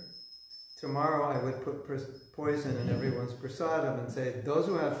leader, tomorrow I would put poison in everyone's prasadam and say,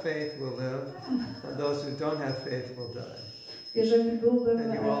 those who have faith will live, and those who don't have faith will die. Jeżeli byłbym,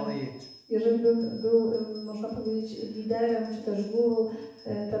 And you all eat. jeżeli bym był, można powiedzieć, liderem czy też guru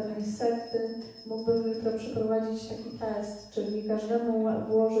pewnej sekty, mógłbym jutro przeprowadzić taki test, czyli każdemu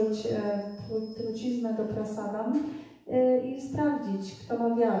włożyć truciznę do prasadam i sprawdzić, kto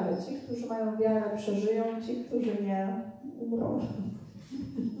ma wiarę. Ci, którzy mają wiarę, przeżyją, ci, którzy nie, umrą.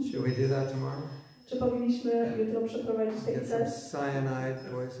 Should we do that tomorrow? Czy powinniśmy jutro przeprowadzić taki Get some test? cyanide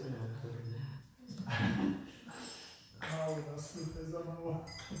poison. Mało nas tutaj za mało.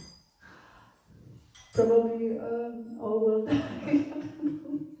 Probably all will die.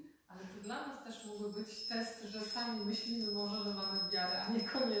 Ale to dla nas też mógłby być test, że sami myślimy może, że mamy wiarę, a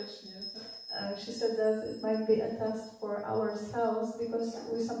niekoniecznie. She said that it might be a test for ourselves because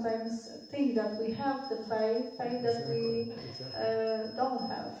we sometimes think that we have the faith that we don't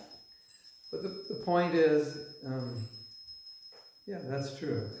have. But the point is, yeah, that's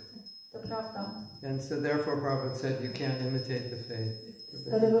true. To prawda. And so therefore Prabhupada said you can't imitate the faith.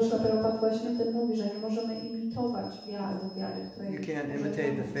 Dlatego Prabhupada właśnie tym mówi, że nie możemy imitować wiary, której You can't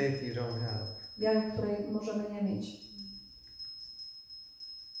imitate the faith you don't have. wiary, której możemy nie mieć.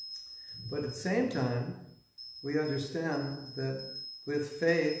 But at the same time, we understand that with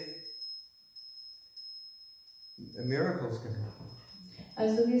faith, miracles can happen.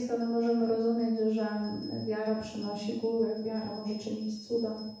 Ale z drugiej strony możemy rozumieć, że wiara przynosi górę, wiara może czynić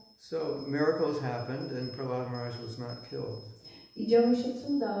cuda. So miracles happened and Prahlad Maharaj was not killed. I działy się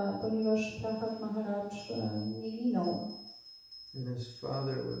cuda, ponieważ Prahlad Maharaj nie ginął. And his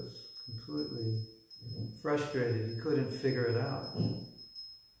father was completely frustrated. He couldn't figure it out.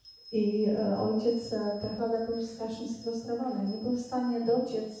 I ojciec Prahlada był strasznie sfrustrowany. Nie był w stanie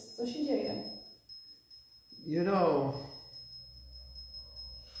dociec, co się dzieje. You know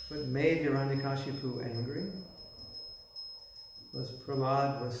what made Hiranyakashipu angry? Was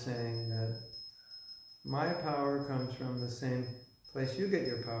Prahlad was saying that my power comes from the same place you get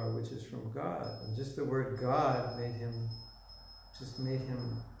your power, which is from God. And just the word God made him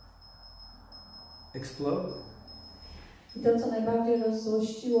explode. I to, co najbardziej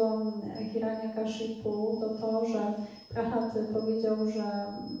rozzłościło Hiranyakashipu, to, że Prahlad powiedział,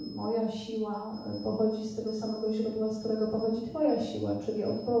 że moja siła pochodzi z tego samego źródła, z którego pochodzi twoja siła, czyli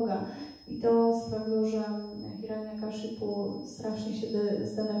od Boga. I to sprawiło, że Hiranyakashipu strasznie się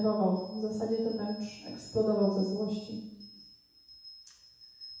zdenerwował. W zasadzie to wręcz eksplodował ze złości.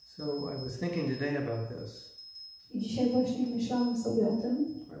 So I was thinking today about this. I dzisiaj właśnie myślałam sobie o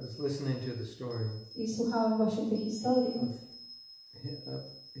tym. I was listening to the story I słuchałam właśnie tej historii of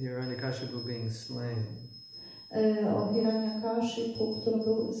Hiranyakashipu being slain. O Hiranyakashipu, który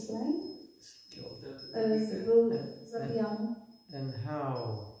był slain, był zabijany. And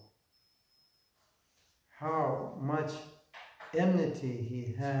how much enmity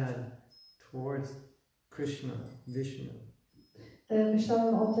he had towards Krishna, Vishnu.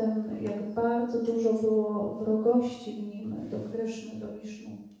 Myślałam o tym, jak bardzo dużo było wrogości w nim do Kryszny, do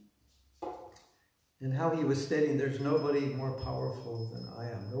Wisznu. And how he was stating, there's nobody more powerful than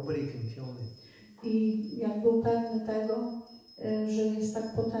I am. Nobody can kill me. I jak był pewny tego, że jest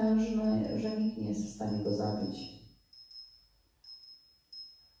tak potężny, że nikt nie jest w stanie go zabić.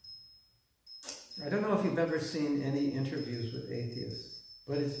 I don't know if you've ever seen any interviews with atheists,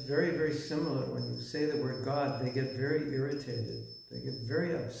 but it's very, very similar. When you say the word God, they get very irritated. They get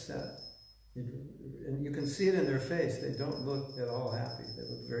very upset. And you can see it in their face. They don't look at all happy. They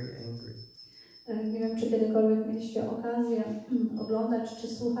look very angry. Nie wiem, czy kiedykolwiek mieliście okazję oglądać czy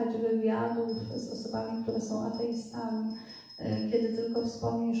słuchać wywiadów z osobami, które są ateistami. Kiedy tylko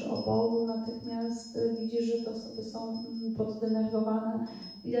wspomnisz o Bogu, natychmiast widzisz, że te osoby są poddenerwowane.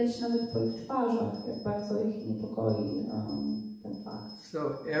 Widać nawet po ich twarzach, jak bardzo ich niepokoi ten fakt.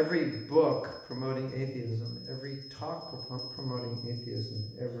 So every book promoting atheism, every talk promoting atheism,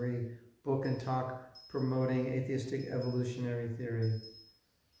 every book and talk promoting atheistic evolutionary theory,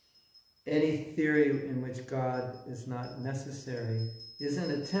 any theory in which God is not necessary is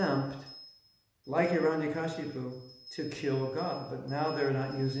an attempt, like Hiranyakashipu, to kill God. But now they're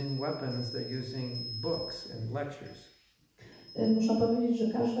not using weapons, they're using books and lectures. Muszę powiedzieć,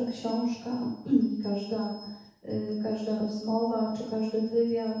 że każda książka, każda rozmowa, czy każdy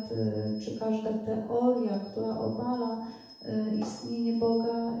wywiad, czy każda teoria, która obala istnienie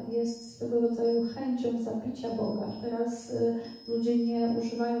Boga, jest swego rodzaju chęcią zabicia Boga. Teraz ludzie nie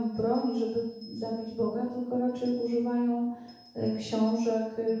używają broni, żeby zabić Boga, tylko raczej używają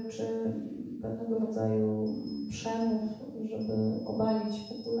książek czy pewnego rodzaju przemów, żeby obalić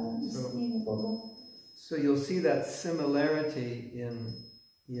w ogóle istnienie Boga. So you'll see that similarity in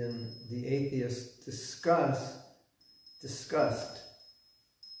the atheist disgust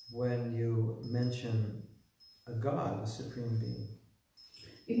when you mention a God, a supreme being.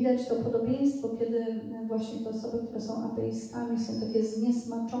 I widać to podobieństwo, kiedy właśnie te osoby, które są ateistami, są takie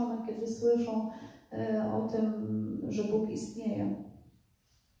zniesmaczone, kiedy słyszą o tym, że Bóg istnieje.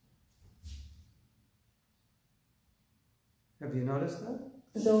 Have you noticed that?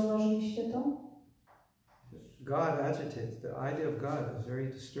 Zauważyliście to? God agitates. The idea of God is very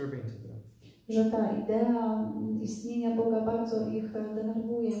disturbing to them. Że ta idea istnienia Boga bardzo ich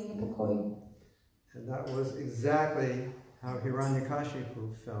denerwuje i niepokoi. And that was exactly how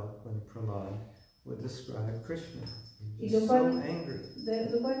Hiranyakashipu felt when Prahlad would describe Krishna. He was so angry.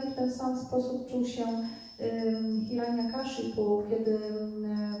 Dokładnie w ten sam sposób czuł się Hiranyakashipu, kiedy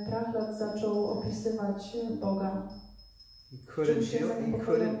Prahlad zaczął opisywać Boga.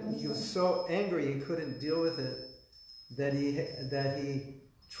 He was so angry he couldn't deal with it that he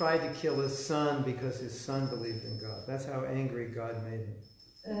tried to kill his son because his son believed in God. That's how angry God made him.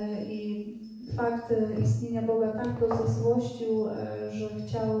 I fakt istnienia Boga tak go zezłościł, że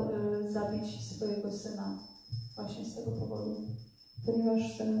chciał zabić swojego syna właśnie z tego powodu,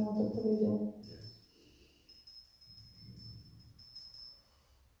 ponieważ syn mu o to powiedział.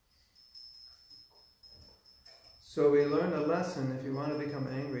 So we learn a lesson: if you want to become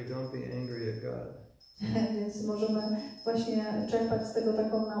angry, don't be angry at God. Więc możemy właśnie czerpać z tego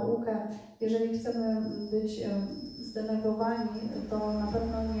taką naukę. Jeżeli chcemy być zdenerwowani, to na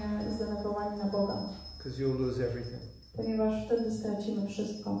pewno nie zdenerwowani na Boga. Because you'll lose everything. Ponieważ wtedy stracimy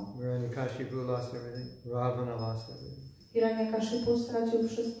wszystko. Hiranyakashipu lost everything. Ravana lost everything. Hiranyakashipu stracił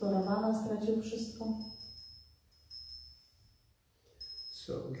wszystko. Ravana stracił wszystko.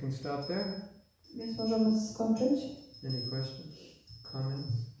 So we can stop there. Więc możemy skończyć. Any questions? Comments?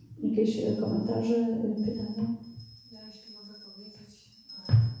 Jakieś komentarze, pytania? Ja jeśli mogę powiedzieć,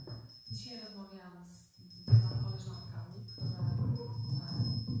 dzisiaj rozmawiałam z dwiema koleżankami, które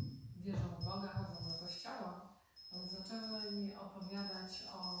wierzą w Boga, chodzą do kościoła, ale zaczęły mi opowiadać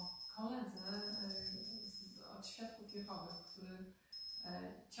o koledze od świadków Jehowy, który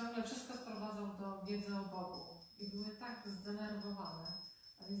ciągle wszystko sprowadzał do wiedzy o Bogu i były tak zdenerwowane.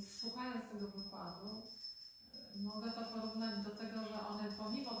 A więc słuchając tego wykładu, mogę to porównać do tego, że one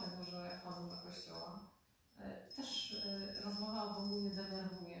pomimo tego, że chodzą do kościoła, też rozmowa o Bogu je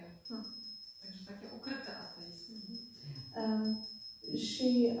denerwuje. Także takie ukryte ateizmy.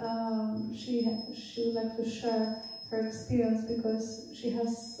 She would like to share her experience because she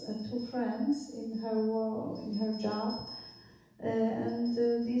has two friends in her job, and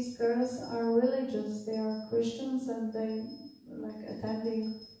these girls are religious. They are Christians and they like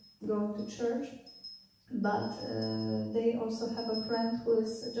going to church. But they also have a friend who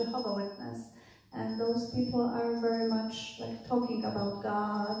is a Jehovah's Witness, and those people are very much like talking about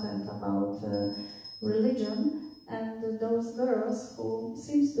God and about religion. And those girls who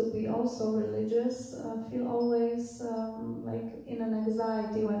seems to be also religious feel always like in an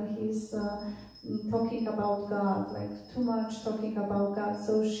anxiety when he's talking about God, like too much talking about God.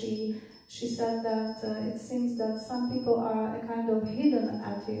 So she said that it seems that some people are a kind of hidden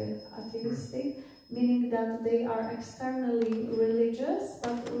atheistic, meaning that they are externally religious,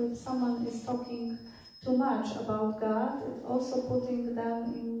 but if someone is talking too much about God, it's also putting them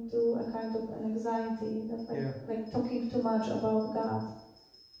into a kind of an anxiety, that like talking too much about God.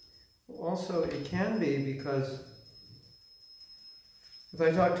 Also, it can be because If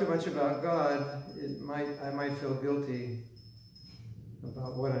I talk too much about God, I might feel guilty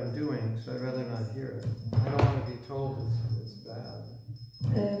about what I'm doing, so I'd rather not hear it. I don't want to be told it's bad.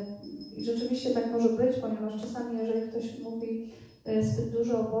 I rzeczywiście tak może być, ponieważ czasami jeżeli ktoś mówi zbyt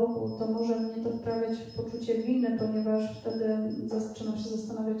dużo o Bogu, to może mnie to wprawiać w poczucie winy, ponieważ wtedy zaczynam się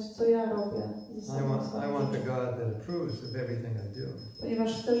zastanawiać, co ja robię ze sobą. I want the God that approves of everything I do.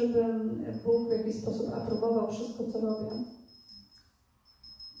 Ponieważ chcę, żeby Bóg w jakiś sposób aprobował wszystko, co robię.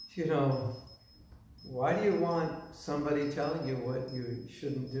 You know, why do you want somebody telling you what you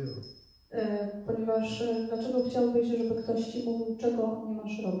shouldn't do? Ponieważ dlaczego chciałbyś, żeby ktoś ci mówił, czego nie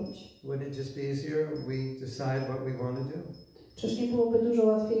masz robić? Wouldn't it just be easier if we decide what we want to do? Czyż nie byłoby dużo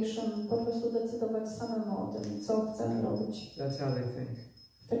łatwiejszym po prostu decydować samemu o tym, co chcemy robić? That's how they think.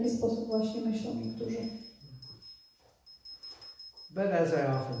 W taki sposób właśnie myślą niektórzy. But as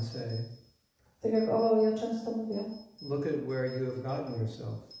I often say, Tak jak ja często mówię, look at where you have gotten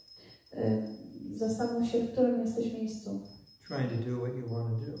yourself. Zastanów się, w którym jesteś miejscu. Trying to do what you want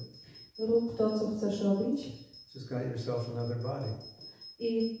to do. Rób to, co chcesz robić. Just got yourself another body.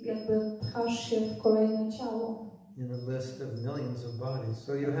 I jakby pchasz się w kolejne ciało. In a list of millions of bodies.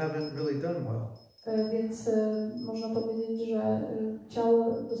 So you haven't really done well. Więc można powiedzieć, że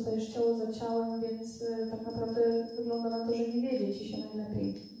dostajesz ciało za ciałem, więc tak naprawdę wygląda na to, że nie wiedzie ci się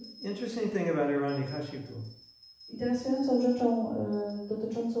najlepiej. Interesting thing about Hiranyakashipu. Interesującą rzeczą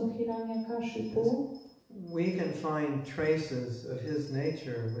dotyczącą Hiranyakashipu, we can find traces of his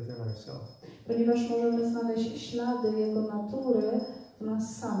nature within ourselves. Ponieważ możemy znaleźć ślady jego natury w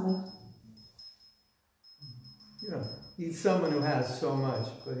nas samych. You know, he's someone who has so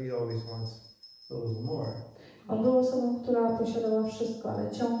much, but he always wants a little more. On był osobą, która posiadała wszystko,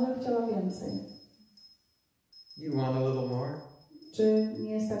 ale ciągle chciała więcej. You want a little more? Czy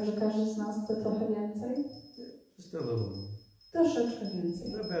nie jest tak, że każdy z nas chce trochę więcej? Just a little more. Troszeczkę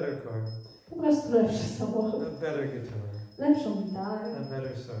więcej. A better car. Po prostu lepszy samochód. A better guitar. Lepszą gitarę. A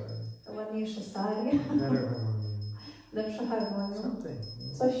better sari. Ładniejsze sari. Better harmonium. Lepsze harmonium. Something.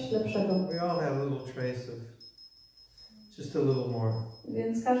 Coś lepszego. We all have a little trace of just a little more.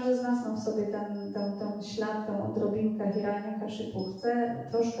 Więc każdy z nas ma w sobie ten ślad, tę odrobinkę Hiranyakashipu. Chce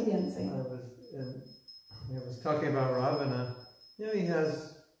troszkę więcej. I was talking about Ravana. You know, he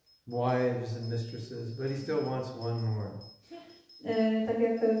has wives and mistresses, but he still wants one more. Tak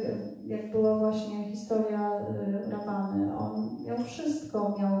jak była właśnie historia Rawany. On miał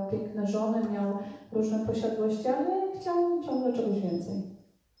wszystko, miał piękne żony, miał różne posiadłości, ale chciał ciągle czegoś więcej.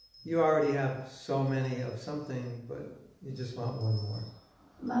 You already have so many of something, but you just want one more.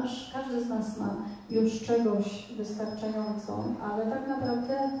 Każdy z nas ma już czegoś wystarczająco, ale tak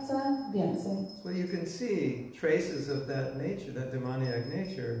naprawdę chce więcej. Well, you can see traces of that nature, that demoniac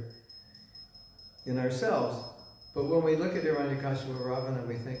nature, in ourselves. But when we look at Hiranyakashipu or Ravana,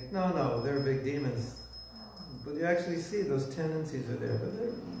 we think, no, they're big demons. But you actually see those tendencies are there, but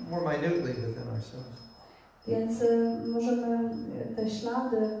they're more minutely within ourselves. Więc możemy te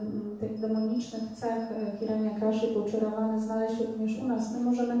ślady tych demonicznych cech Hiranyakashipu czy Ravany znaleźć również u nas. My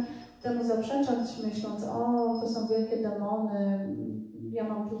możemy temu zaprzeczać, myśląc, to są wielkie demony, ja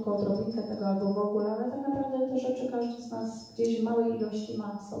mam tylko odrobinkę tego albo w ogóle, ale tak naprawdę te rzeczy każdy z nas gdzieś w małej ilości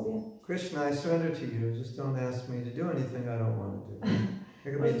ma w sobie. Krishna, I surrender to you. Just don't ask me to do anything I don't want to do.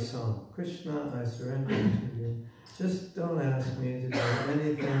 I could make a song. Krishna, I surrender to you. Just don't ask me to do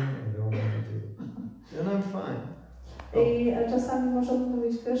anything I don't want to do. And I'm fine. I czasami możemy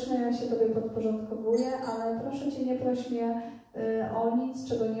mówić, Krishna, ja się Tobie podporządkowuję, ale proszę Cię, nie proś mnie o nic,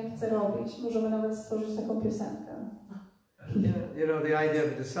 czego nie chcę robić. Możemy nawet stworzyć taką piosenkę. You know, the idea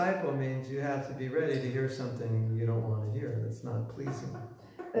of a disciple means you have to be ready to hear something you don't want to hear. That's not pleasing.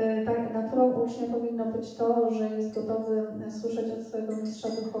 Tak, naturą ucznia powinno być to, że jest gotowy słyszeć od swojego mistrza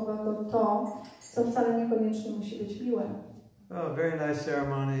duchowego to, co wcale niekoniecznie musi być miłe. Oh, very nice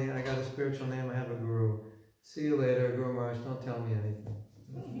ceremony. I got a spiritual name. I have a guru. See you later, Guru Maharaj. Don't tell me anything.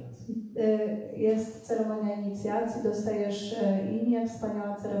 Jest ceremonia inicjacji, dostajesz imię,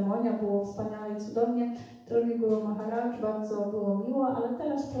 wspaniała ceremonia, było wspaniale i cudownie. Drogi Guru Maharaj, bardzo było miło, ale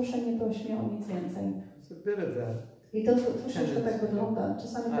teraz proszę nie proś mnie o nic więcej. It's a bit of that. I to troszeczkę tak wygląda.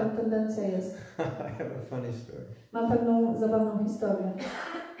 Czasami ta tendencja jest. I have a funny story. Mam pewną zabawną historię.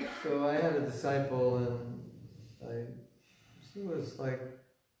 So I had a disciple and she was like,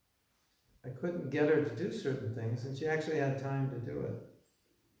 I couldn't get her to do certain things and she actually had time to do it.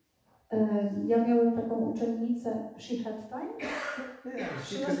 Ja miałem taką uczennicę, she had time? Yeah,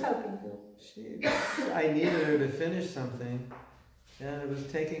 She was helping you. I needed her to finish something And it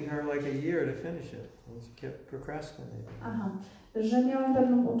was taking her like a year to finish it. And she kept procrastinating. Aha, że miałam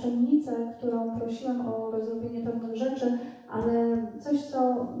pewną uczennicę, którą prosiłam o rozrobienie pewnych rzeczy, ale coś,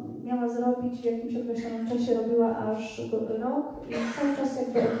 co miała zrobić w jakimś określonym czasie, robiła aż rok i cały czas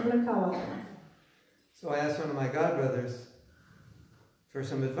jakby odwlekała to. So I asked one of my godbrothers for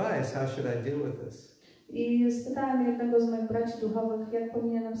some advice. How should I deal with this? I spytałem jednego z moich braci duchowych, jak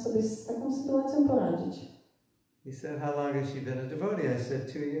powinienem sobie z taką sytuacją poradzić. He said, how long has she been a devotee? I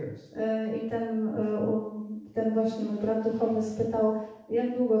said, 2 years. I ten właśnie mój brat duchowy spytał,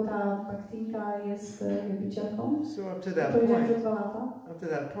 jak długo ta baktinka jest wielbicielką. So up to that Powiedziałem, że point, 2 lata. up to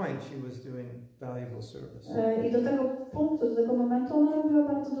that point, she was doing valuable service. I do tego punktu, do tego momentu ona robiła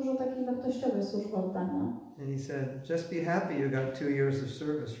bardzo dużo takiej wartościowej służby oddania. And he said, just be happy you got 2 years of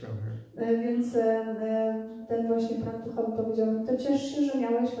service from her. Więc ten właśnie brat duchowy powiedział mi, to ciesz się, że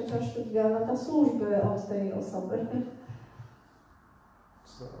miałeś chociaż 2 lata służby od tej osoby.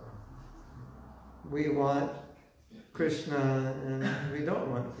 So we want Krishna and we don't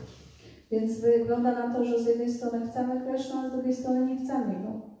want Krishna. Więc wygląda na to, że z jednej strony chcemy Krishna, a z drugiej strony nie chcemy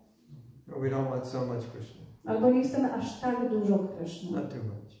Go. Or we don't want so much Krishna. Albo nie chcemy aż tak dużo Krishna. Not too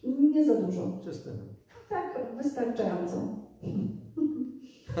much. Nie za dużo. Just enough. Tak, wystarczająco.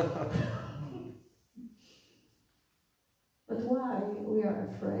 But why we are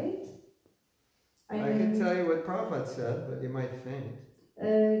afraid? I can tell you what Prabhupada said, but you might faint.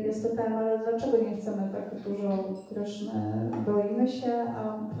 Ja spytałem, ale dlaczego nie chcemy tak dużo Kryszny? Boimy się,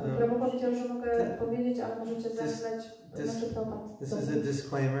 a Prabhupada powiedział, że mogę powiedzieć, ale możecie zemdleć. This is a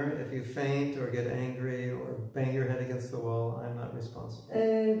disclaimer. If you faint or get angry or bang your head against the wall, I'm not responsible.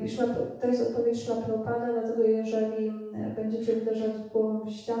 To jest odpowiedź Śla Prabhupada, dlatego jeżeli będziecie uderzać głową w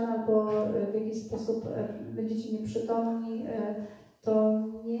ścianę albo w jakiś sposób będziecie nieprzytomni, to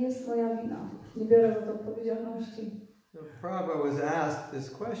nie jest moja wina. Nie biorę za to odpowiedzialności. Prabhupada was asked this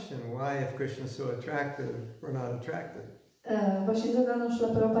question, why if Krishna is so attractive, we're not attracted? Właśnie zadano Śla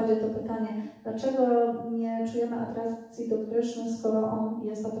Prabhupadzie to pytanie, dlaczego nie czujemy atrakcji do Kryszny, skoro on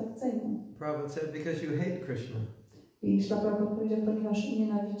jest atrakcyjny? Prabhupada said, because you hate Krishna. I Śla Prabhupada powiedział, ponieważ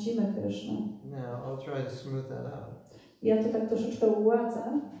nienawidzimy Krysznę. Now, I'll try to smooth that out. Ja to tak troszeczkę uładzę.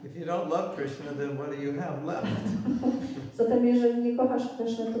 If you don't love Krishna, then what do you have left? Zatem jeżeli nie kochasz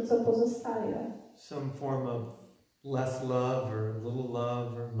Krysznę, to co pozostaje? Some form of less love or little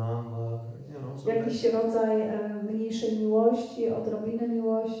love or non-love, Jakiś rodzaj mniejszej miłości, odrobiny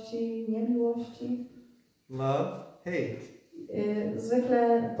miłości, niemiłości. Love, hate.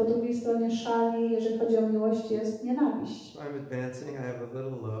 Zwykle po drugiej stronie szali, jeżeli chodzi o miłość, jest nienawiść. I'm advancing, I have a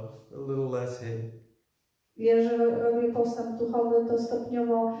little love, a little less hate. Jeżeli robię postęp duchowy, to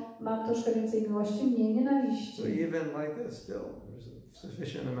stopniowo mam troszkę więcej miłości, mniej nienawiści. So even like this, still, there's a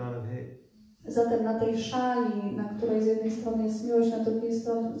sufficient amount of hate. Zatem na tej szali, na której z jednej strony jest miłość,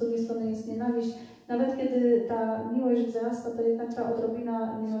 z drugiej strony jest nienawiść, nawet kiedy ta miłość wzrasta, to jednak ta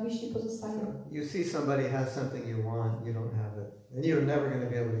odrobina nienawiści pozostaje. So you see somebody has something you want, you don't have it, and you're never going to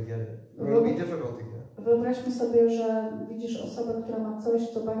be able to get it, or it'll be difficult to get. Wyobraźmy sobie, że widzisz osobę, która ma coś,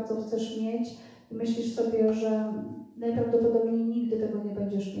 co bardzo chcesz mieć i myślisz sobie, że najprawdopodobniej nigdy tego nie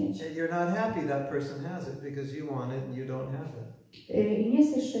będziesz mieć. You're not happy that person has it because you want it and you don't have it. I nie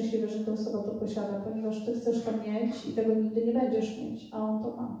jesteś szczęśliwy, że ta osoba to posiada, ponieważ ty chcesz to mieć i tego nigdy nie będziesz mieć, a on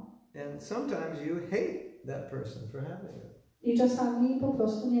to ma. And sometimes you hate that person for having it. I czasami po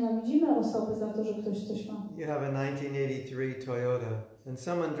prostu nienawidzimy osoby za to, że ktoś coś ma. You have a 1983 Toyota and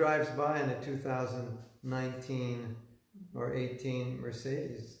someone drives by in a 2019 or 18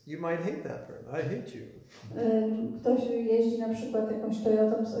 Mercedes. You might hate that person. I hate you. Ktoś jeździ na przykład jakąś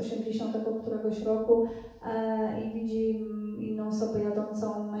Toyotą z 80 któregoś roku i widzi inną osobę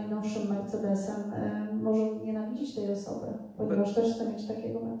jadącą najnowszym Mercedesem. Może nienawidzić tej osoby, ponieważ też chce mieć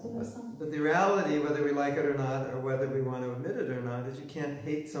takiego Mercedesa. But the reality, whether we like it or not, or whether we want to admit it or not, is you can't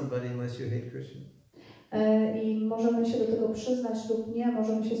hate somebody unless you hate Krishna. I możemy się do tego przyznać lub nie,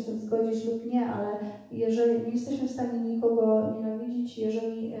 możemy się z tym zgodzić lub nie, ale jeżeli nie jesteśmy w stanie nikogo nienawidzić,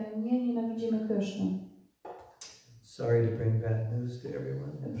 jeżeli nie nienawidzimy Kryszny. Sorry to bring bad news to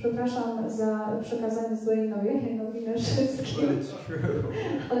everyone. Przepraszam za przekazanie złej nowiny wszystkim. But it's true.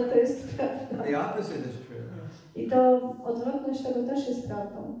 Ale to jest prawda. The opposite is true. I to odwrotność tego też jest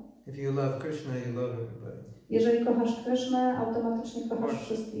prawdą. If you love Krishna, you love everybody. Jeżeli kochasz Krysznę, automatycznie kochasz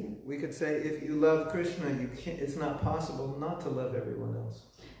wszystkich. We could say if you love Krishna, it's not possible not to love everyone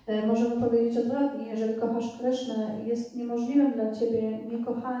else. Możemy powiedzieć odwrotnie, jeżeli kochasz Krysznę, jest niemożliwym dla ciebie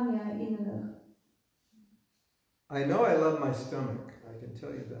niekochanie innych. I know I love my stomach. I can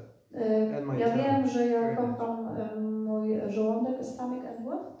tell you that. Ja wiem, że ja kocham mój żołądek, stomach and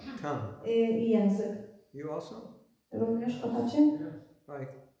what? Tongue. I język. You also? Również kochacie?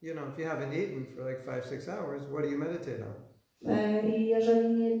 Like, you know, if you haven't eaten for like 5-6 hours, what do you meditate on? I jeżeli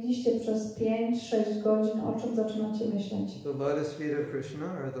nie jedliście przez 5-6 godzin, o czym zaczynacie myśleć? The lotus feet of Krishna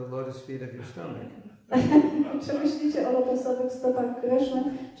or the lotus feet of your stomach? Czy myślicie o lotosowych stopach Kryszny,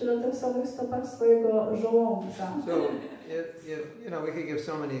 czy lotosowych stopach swojego żołądka? So, you know, we could give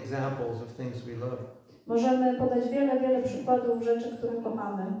so many examples of things we love. Możemy podać wiele przykładów rzeczy, które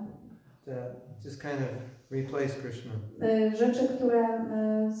kochamy. That just kind of replace Krishna. Rzeczy, które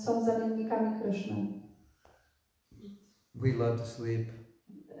są zamiennikami Kryszny. We love to sleep.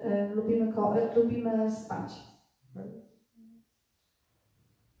 Lubimy spać.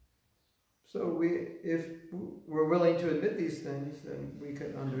 So if we're willing to admit these things, then we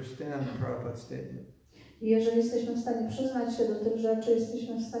can understand Prabhupada's statement. I jeżeli jesteśmy w stanie przyznać się do tych rzeczy,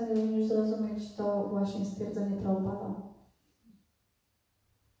 jesteśmy w stanie również zrozumieć to właśnie stwierdzenie Prabhupada.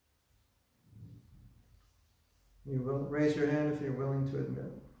 You will raise your hand if you're willing to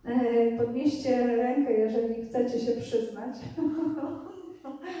admit. Podnieście rękę, jeżeli chcecie się przyznać.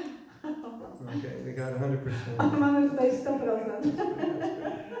 Okay, we got 100%. Mamy tutaj 100%.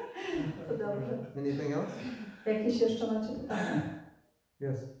 To dobrze. Anything else? Jakieś jeszcze macie pytania?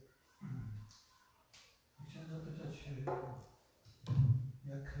 Yes. Chciałem zapytać,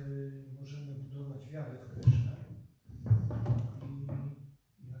 jak możemy budować wiarę w Krysznę i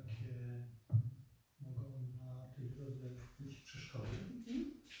jakie mogą na tej drodze być przeszkody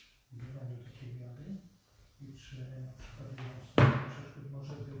w budowaniu takiej wiary i czy na przykład jedną z przeszkód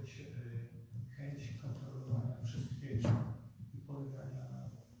może być chęć kontrolowania wszystkiego i polegania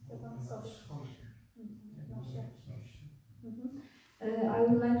na swoich umiejętności. I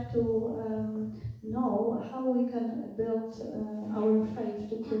would like to know how we can build our faith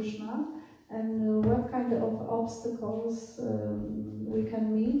to Krishna and what kind of obstacles we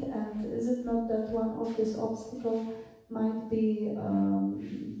can meet, and is it not that one of these obstacles might be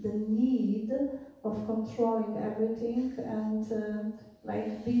the need of controlling everything and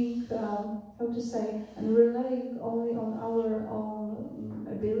like being, how to say, and relying only on our own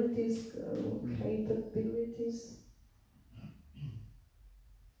abilities, capabilities?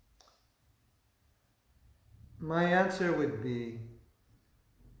 My answer would be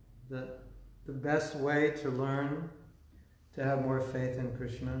that the best way to learn to have more faith in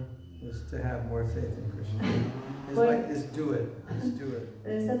Krishna is to have more faith in Krishna. Is do it. Just do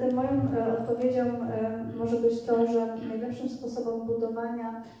it. Zatem moją odpowiedzią może być to, że najlepszym sposobem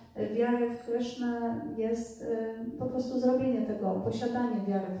budowania wiary w Krysznę jest po prostu zrobienie tego, posiadanie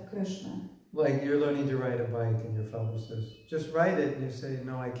wiary w Krysznę. Like you're learning to ride a bike and your father says, just ride it, and you say,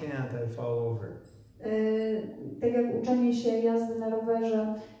 no, I can't, I fall over. Tak jak uczenie się jazdy na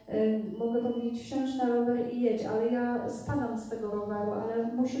rowerze, mogę powiedzieć wsiąść na rower i jedź, ale ja spadam z tego roweru,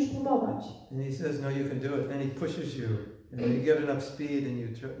 ale musisz próbować. And he says, no, you can do it. And he pushes you. And you get enough speed and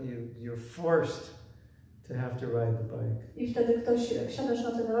you're forced to have to ride the bike. I wtedy wsiadasz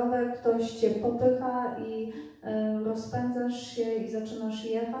na ten rower, ktoś cię popycha i rozpędzasz się i zaczynasz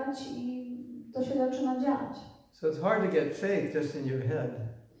jechać i to się zaczyna dziać. So it's hard to get faith just in your head.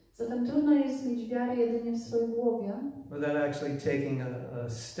 Zatem trudno jest mieć wiarę jedynie w swojej głowie. Without actually taking a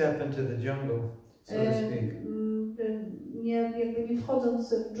step into the jungle, so to speak. Nie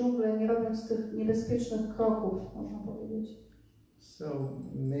wchodząc w dżunglę, nie robiąc tych niebezpiecznych kroków, można powiedzieć. So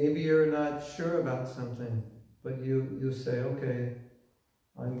maybe you're not sure about something, but you say, okay,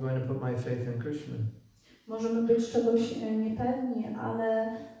 I'm going to put my faith in Krishna. Możemy być czegoś niepewni,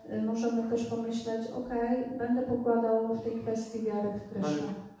 ale możemy też pomyśleć, okej, będę pokładał w tej kwestii wiarę w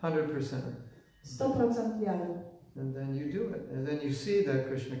Krishna. 100%. 100% wiary. And then you do it. And then you see that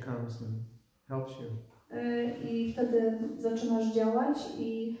Krishna comes and helps you. I wtedy zaczynasz działać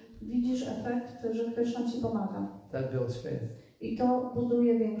i widzisz efekt, że Krishna ci pomaga. That builds faith. I to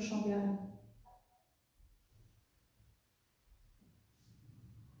buduje większą wiarę.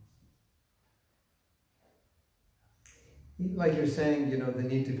 Like you're saying, you know, the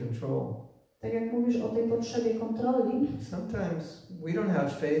need to control. Tak jak mówisz o tej potrzebie kontroli, Sometimes we don't have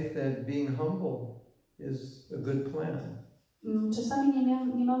faith that being humble is a good plan. Czasami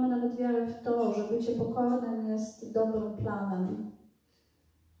nie mamy nawet wiary w to, że bycie pokornym jest dobrym planem.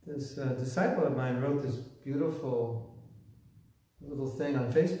 This disciple of mine wrote this beautiful little thing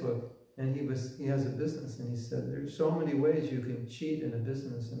on Facebook, and he has a business, and he said there's so many ways you can cheat in a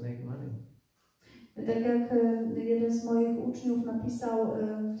business and make money. Tak jak jeden z moich uczniów napisał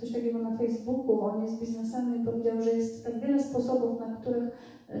coś takiego na Facebooku, on jest biznesmenem i powiedział, że jest tak wiele sposobów,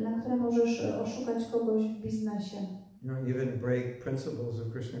 na które możesz oszukać kogoś w biznesie. You know, even break principles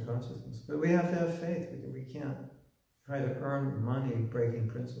of Krishna consciousness. But we have to have faith. We can't try to earn money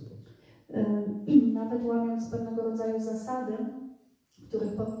breaking principles. nawet łamiąc pewnego rodzaju zasady,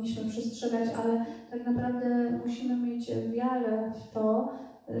 których powinniśmy przestrzegać, ale tak naprawdę musimy mieć wiarę w to,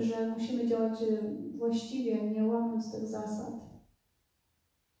 że musimy działać właściwie, nie łamiąc tych zasad.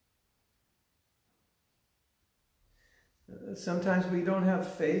 Sometimes we don't have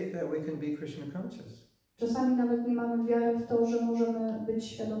faith that we can be Krishna conscious. Czasami nawet nie mamy wiary w to, że możemy być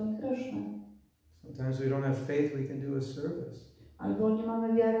świadomi Kryszny. Sometimes we don't have faith we can do a service. Albo nie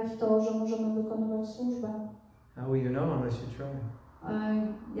mamy wiary w to, że możemy wykonywać służbę. How will you know unless you try?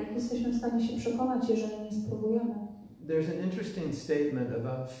 Jak jesteśmy w stanie się przekonać, jeżeli nie spróbujemy? There's an interesting statement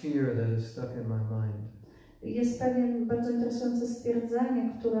about fear that is stuck in my mind. Jest pewien bardzo interesujące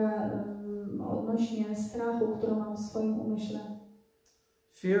stwierdzenie, które odnośnie strachu, które mam w swoim umyśle.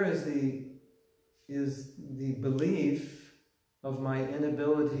 Fear is the belief of my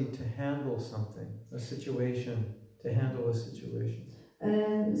inability to handle something, a situation, to handle a situation.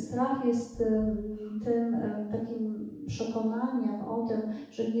 Strach jest tym takim przekonaniem o tym,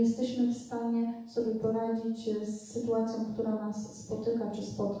 że nie jesteśmy w stanie sobie poradzić z sytuacją, która nas spotyka czy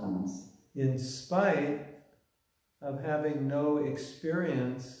spotka nas. In spite of having no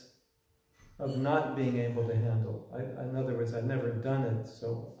experience of not being able to handle. In other words, I've never done it, so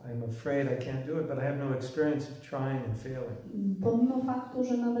I'm afraid I can't do it, but I have no experience of trying and failing. Pomimo faktu,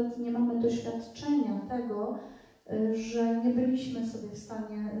 że nawet nie mamy doświadczenia tego, że nie byliśmy sobie w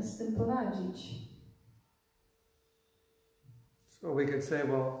stanie z tym poradzić. So we could say,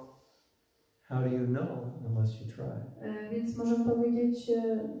 well, how do you know unless you try? Więc możemy powiedzieć,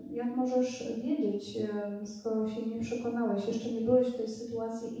 jak możesz wiedzieć, skoro się nie przekonałeś, jeszcze nie byłeś w tej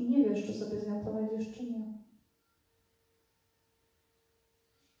sytuacji i nie wiesz, czy sobie z nią poradzisz, czy nie.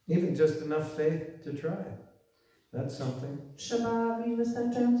 Even just enough faith to try. That's something. Trzeba mieć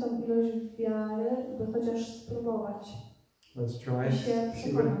wystarczającą ilość wiary, by chociaż spróbować. Let's try and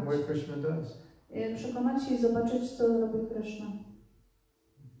see what Krishna does. Przekonać się i zobaczyć, co robi Krishna.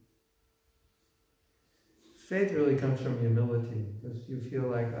 Faith really comes from humility, because you feel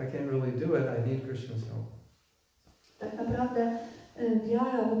like I can't really do it, I need Krishna's help. Tak naprawdę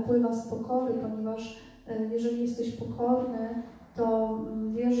wiara wypływa z pokory, ponieważ jeżeli jesteś pokorny, to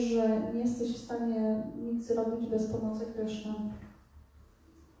wiesz, że nie jesteś w stanie nic zrobić bez pomocy Krishna.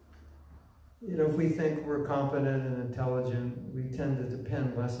 You know, if we think we're competent and intelligent, we tend to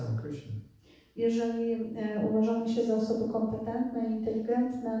depend less on Krishna. Jeżeli uważamy się za osoby kompetentne i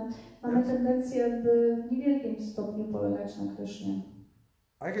inteligentne, mamy tendencję, by w niewielkim stopniu polegać na Krishnie.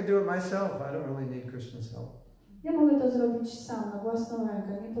 I can do it myself. I don't really need Krishna's help. Ja mogę to zrobić sam, na własną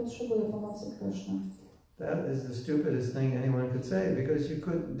rękę. Nie potrzebuję pomocy Krishna. That is the stupidest thing anyone could say, because you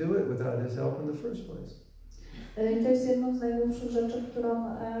couldn't do it without his help in the first place. To jest jedną z najgłupszych rzeczy,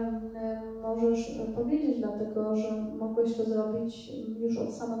 którą możesz powiedzieć, dlatego że mogłeś to zrobić już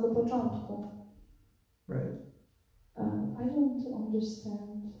od samego początku. Right. I don't understand.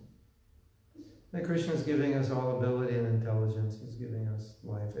 And Krishna is giving us all ability and intelligence. He's giving us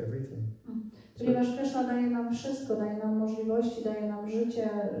life, everything. Ponieważ Krishna daje nam wszystko, daje nam możliwości, daje nam życie,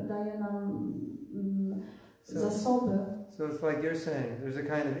 daje nam zasoby. So it's like you're saying, there's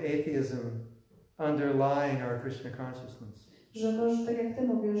a kind of atheism underlying our Krishna consciousness. Że może, tak jak Ty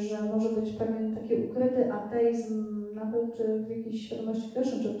mówisz, że może być pewien taki ukryty ateizm nawet w jakiejś świadomości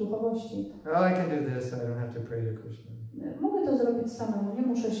Krishny czy w duchowości. Oh, I can do this, I don't have to pray to Krishna. Mogę to zrobić samemu, nie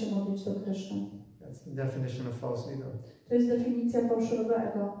muszę się modlić do Krishny. That's the definition of false ego. To jest definicja fałszywego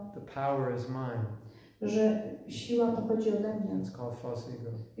ego. The power is mine. Że siła pochodzi ode mnie. It's called false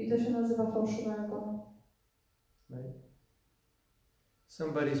ego. I to się nazywa fałszywe ego. Right?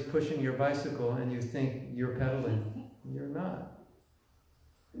 Somebody's pushing your bicycle and you think you're pedaling. You're not.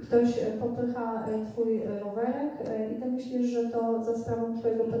 Ktoś popycha Twój rowerek i Ty myślisz, że to za sprawą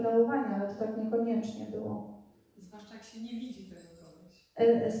Twojego pedalowania, ale to tak niekoniecznie było. Zwłaszcza jak się nie widzi tego kogoś.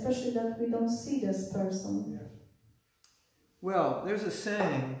 Especially that we don't see this person. Yeah. Well, there's a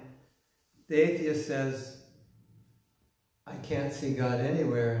saying, the atheist says, I can't see God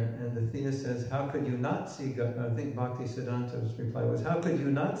anywhere, and the theist says, how could you not see God? I think Bhaktisiddhanta's reply was, how could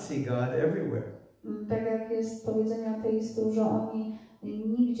you not see God everywhere? Tak jak jest powiedzenie ateistów, że oni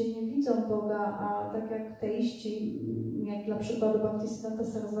nigdzie nie widzą Boga, a tak jak teiści, jak dla przykładu Bhaktisiddhanta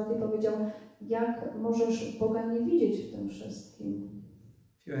Saraswati powiedział, jak możesz Boga nie widzieć w tym wszystkim?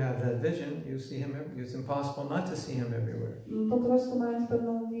 If you have that vision, you see Him. It's impossible not to see Him everywhere. Po prostu mając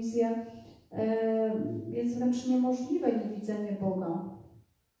pewną wizję, jest wręcz niemożliwe niewidzenie Boga.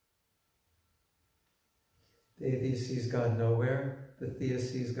 The atheist sees God nowhere. The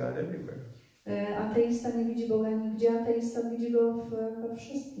theist sees God everywhere. Ateista nie widzi Boga nigdzie, ateista widzi Go we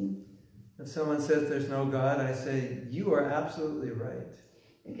wszystkim. If someone says there's no God, I say, you are absolutely right.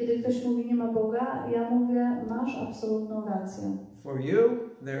 Kiedy ktoś mówi nie ma Boga, ja mówię masz absolutną rację. For you,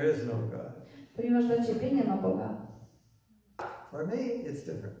 there is no God. Ponieważ dla Ciebie nie ma Boga. For me, it's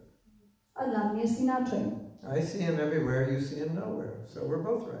different. A dla mnie jest inaczej. I see him everywhere, you see him nowhere. So we're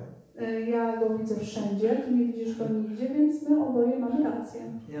both right. Ja go widzę wszędzie, Ty nie widzisz go nigdzie, więc my oboje mamy rację.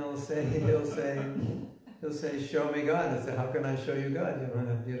 He'll say, show me God. I say, how can I show you God?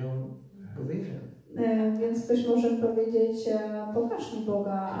 You don't believe him. Więc ktoś może powiedzieć, pokaż mi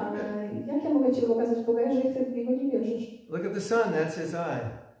Boga, ale jak ja mogę Ci pokazać Boga, jeżeli Ty w Niego nie wierzysz? Look at the sun, that's his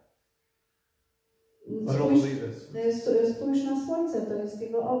eye. I don't believe this. Spójrz na słońce, to jest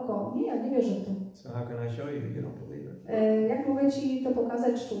Jego oko. Nie, ja nie wierzę w to. So how can I show you? You don't believe it. Jak mogę Ci to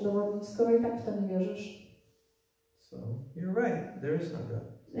pokazać, czy udowodnić, skoro i tak w to nie wierzysz? So you're right, there is no God.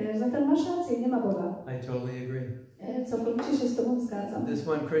 Zatem masz rację, nie ma Boga. I totally agree. Całkowicie się z Tobą zgadzam. This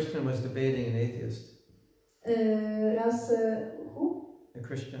one Christian was debating an atheist. Raz A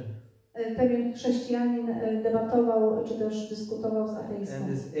Christian. Pewien chrześcijanin debatował, czy też dyskutował z ateistą. And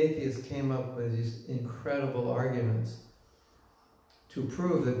this atheist came up with these incredible arguments to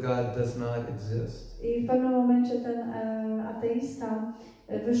prove that God does not exist. I w pewnym momencie ten ateista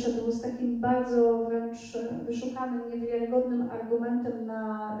wyszedł z takim bardzo wręcz wyszukanym, niewiarygodnym argumentem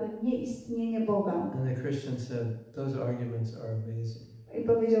na nieistnienie Boga. And the Christian said, those arguments are amazing. I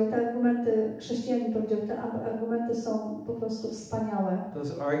powiedział, te argumenty, chrześcijanin powiedział, te argumenty są po prostu wspaniałe.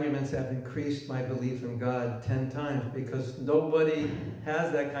 Those arguments have increased my belief in God 10 times because nobody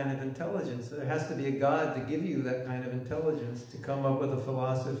has that kind of intelligence. There has to be a God to give you that kind of intelligence to come up with a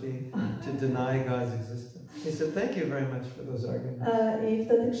philosophy to deny God's existence. He said, thank you very much for those arguments. I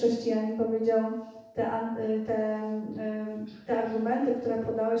wtedy chrześcijanin powiedział, te argumenty, które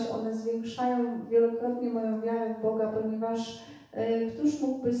podałeś, one zwiększają wielokrotnie moją wiarę w Boga, ponieważ któż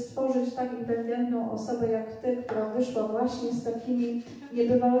mógłby stworzyć tak inteligentną osobę jak Ty, która wyszła właśnie z takimi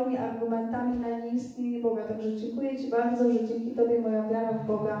niebywałymi argumentami na nieistnienie Boga. Także dziękuję Ci bardzo, że dzięki Tobie moja wiara w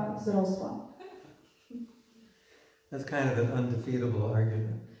Boga wzrosła. That's kind of an undefeatable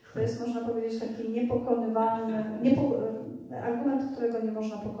argument. To jest, można powiedzieć, taki niepokonywalny argument, którego nie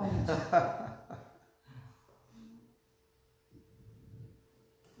można pokonać.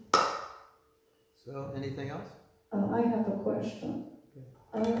 So, anything else? I have a question.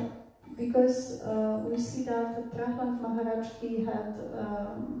 Because we see that Prahlad Maharaj, he had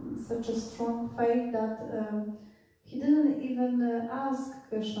such a strong faith that he didn't even ask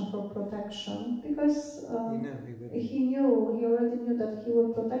Krishna for protection because he already knew that he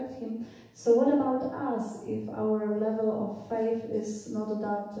would protect him. So what about us if our level of faith is not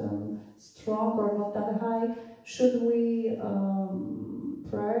that strong or not that high? Should we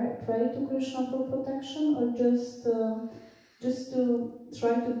pray to Krishna for protection, or just to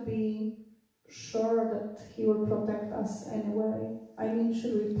try to be sure that he will protect us anyway? I mean,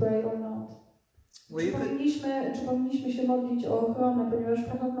 should we pray or not? Czy powinniśmy się modlić o ochronę, ponieważ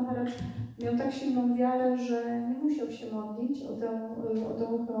Prahlad Maharaj miał tak silną wiarę, że nie musiał się modlić o tę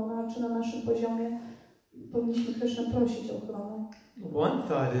ochronę, a czy na naszym poziomie powinniśmy Krishna prosić o ochronę? One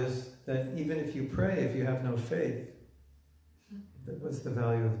thought is that even if you pray, if you have no faith, what's the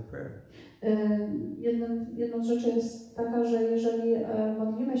value of the prayer? Jedną z rzeczy jest taka, że jeżeli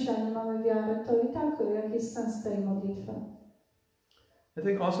modlimy się, a nie mamy wiary, to i tak jaki jest sens tej modlitwy? I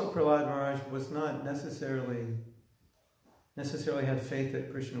think also Prahlad Maharaj was not necessarily had faith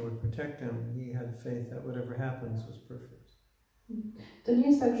that Krishna would protect him. He had faith that whatever happens was perfect. To nie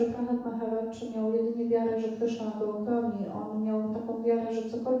jest tak, że Prahlad Maharaj miał jedynie wiarę, że Krishna go ochroni. On miał taką wiarę, że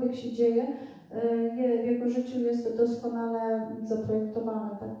cokolwiek się dzieje, w jego życiu jest doskonale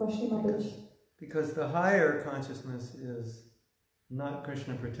zaprojektowane. Tak właśnie ma być. Because the higher consciousness is not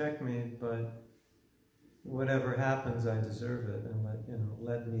Krishna protect me, but whatever happens, I deserve it, and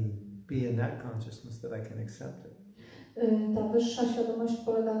let me be in that consciousness that I can accept it. Ta wyższa świadomość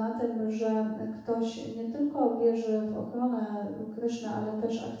polega na tym, że ktoś nie tylko wierzy w ochronę Kryszny, ale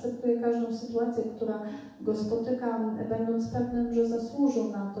też akceptuje każdą sytuację, która go spotyka, będąc pewnym, że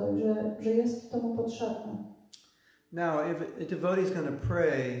zasłużył na to i że jest to mu potrzebne. Now, if a devotee is going to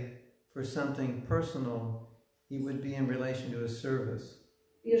pray for something personal, he would be in relation to a service.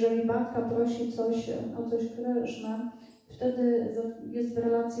 Jeżeli Bhakta prosi o coś Kryszna, wtedy jest w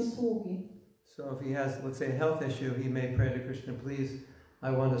relacji sługi. So if he has, let's say, a health issue, he may pray to Krishna, please,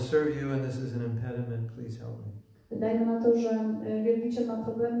 I want to serve you and this is an impediment, please help me. Dajmy na to, że wielbiciel ma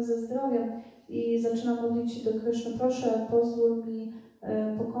problemy ze zdrowiem i zaczyna modlić się do Kryszny, proszę, pozwól mi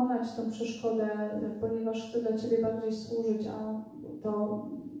pokonać tę przeszkodę, ponieważ chcę dla Ciebie bardziej służyć, a to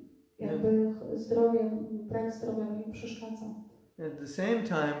jakby brak zdrowia mi przeszkadza. At the same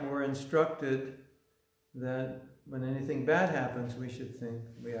time, we're instructed that when anything bad happens, we should think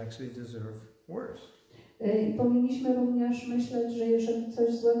we actually deserve worse. I powinniśmy również myśleć, że jeżeli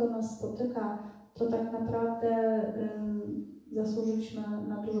coś złego nas spotyka, to tak naprawdę zasłużyliśmy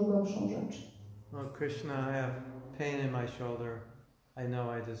na dużo gorszą rzecz. Oh Krishna, I have pain in my shoulder. I know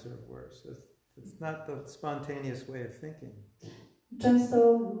I deserve worse. It's not the spontaneous way of thinking.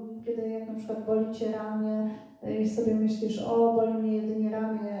 Często, kiedy jak na przykład boli Cię ramię i sobie myślisz, o, boli mnie jedynie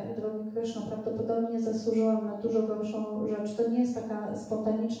ramię, drogi Krishna, prawdopodobnie zasłużyłam na dużo gorszą rzecz. To nie jest taka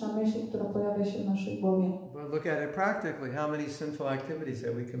spontaniczna myśl, która pojawia się w naszej głowie. But look at it practically. How many sinful activities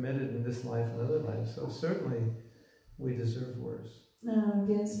have we committed in this life and other lives? So certainly we deserve worse.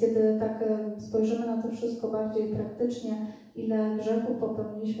 Więc kiedy tak spojrzymy na to wszystko bardziej praktycznie, ile grzechu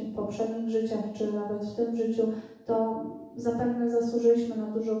popełniliśmy w poprzednich życiach, czy nawet w tym życiu, to zapewne zasłużyliśmy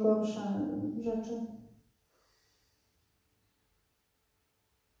na dużo gorsze rzeczy.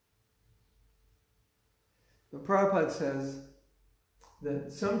 Prabhupada says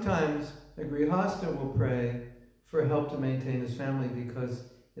that sometimes a grihasta will pray for help to maintain his family because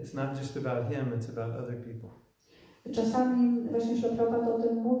it's not just about him, it's about other people. Czasami właśnie Śrila Prabhupada o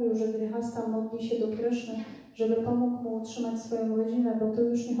tym mówił, że grihasta modli się do Kryszny, żeby pomógł mu utrzymać swoją rodzinę, bo to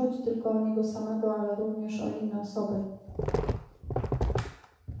już nie chodzi tylko o niego samego, ale również o inne osoby.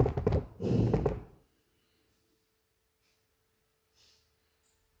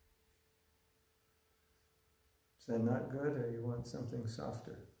 Is that not good, or you want something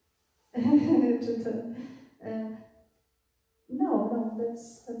softer? Czy to, no,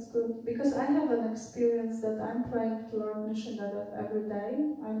 that's good. Because I have an experience that I'm praying to Lord Nrsimhadeva every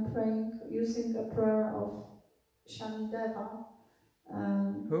day. I'm praying using a prayer of Shanideva.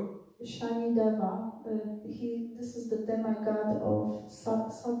 Who? Shanideva. This is the demigod of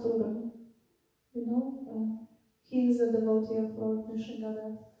Saturn. You know, he is a devotee of Lord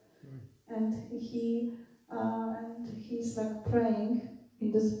Nrsimhadeva, and he's like praying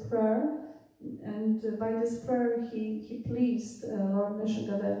in this prayer. And by this prayer, he pleased Lord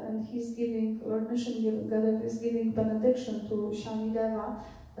Nrsimhadeva, and Lord Nrsimhadeva is giving benediction to Shanideva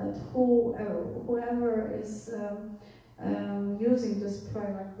that whoever is using this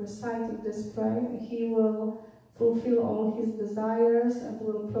prayer, like reciting this prayer, he will fulfill all his desires and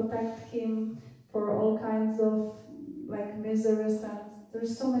will protect him for all kinds of like miseries, and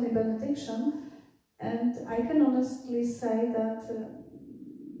there's so many benediction. And I can honestly say that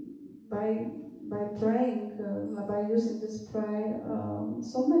by praying, by using this prayer,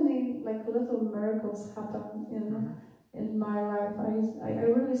 so many like little miracles happen in my life. I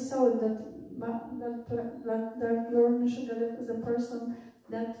really saw it that Lord Nrsimhadeva is a person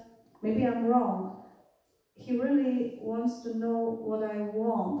that maybe I'm wrong. He really wants to know what I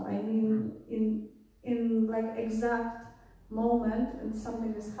want. I mean, in like exact moment, and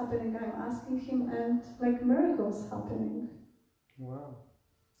something is happening, I'm asking him, and like miracles happening. Wow.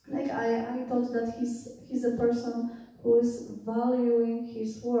 Like I thought that he's a person who is valuing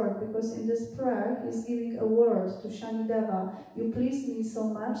his word, because in this prayer he's giving a word to Shanideva. You pleased me so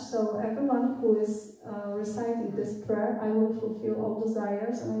much, so everyone who is reciting this prayer, I will fulfill all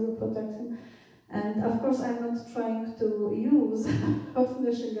desires and I will protect him. And of course I'm not trying to use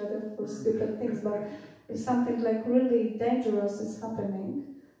Nrsimhadeva for stupid things, but if something like really dangerous is happening,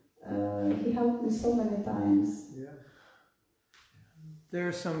 he helped me so many times. Yeah. There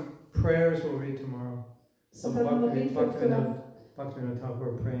are some prayers we'll read tomorrow. So Bhaktivinoda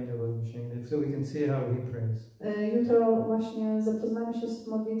Thakur praying to Lord Nrsimhadeva, so we can see how he prays. Jutro właśnie zapoznamy się z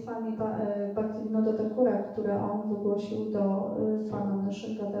modlitwami Bhaktivinoda Thakura, które on wygłosił do Pana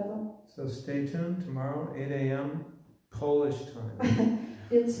Nrsimhadeva. So stay tuned tomorrow, 8 a.m. Polish time.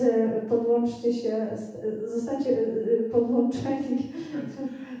 Więc podłączcie się, zostańcie podłączeni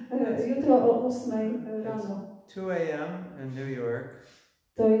jutro o 8 rano. 2 a.m. in New York.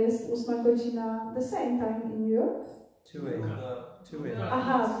 To jest 8 godzina, the same time in New York? 2 a.m. 2 a.m.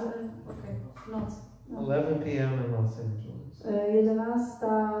 Aha, okej, w nocy. 11 p.m. in Los Angeles. 11.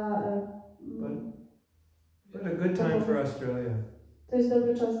 But a good time for Australia. To jest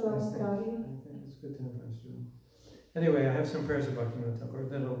dobry czas dla Australii. I think it's a good time for Australia. Anyway, I have some prayers of Bhaktivinoda Thakur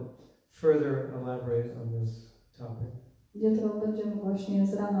that'll further elaborate on this topic. Jutro będziemy właśnie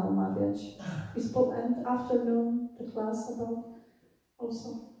z rana omawiać. And afternoon the class about also.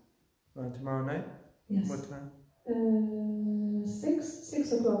 Tomorrow night? Yes. What time?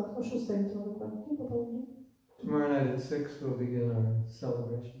 6 o'clock, o 6 jutro dokładnie, po południu. Tomorrow night at 6 we'll begin our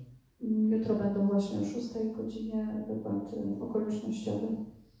celebration. Jutro będą właśnie o 6 godzinie wykład okolicznościowy.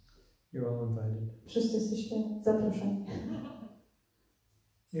 You're all invited. Wszyscy jesteście zaproszeni.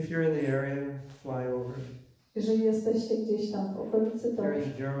 If you're in the area, fly over. Jeżeli jesteście gdzieś tam w okolicy, to If you're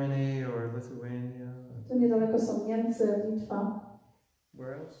in Germany or Lithuania, Tu niedaleko są Niemcy, Litwa,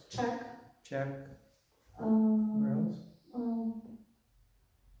 Where else? Czech, Czech. um, Where else?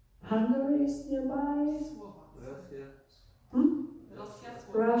 Hungary is nearby. Russia. Rosja,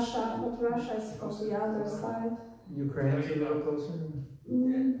 Russia, but Russia is from the other side. Ukraine's a little closer.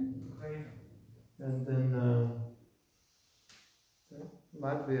 And then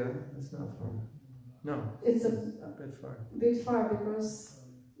Latvia, that's not far. No, It's a bit far. bit far because,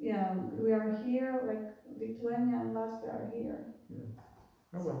 yeah, we are here, like Lithuania and Latvia are here.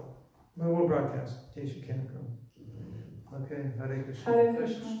 Oh well. Well, we'll broadcast in case you can't go. Okay, Hare Krishna. Hare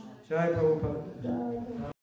Krishna. Jai Prabhupada. Jai Krishna.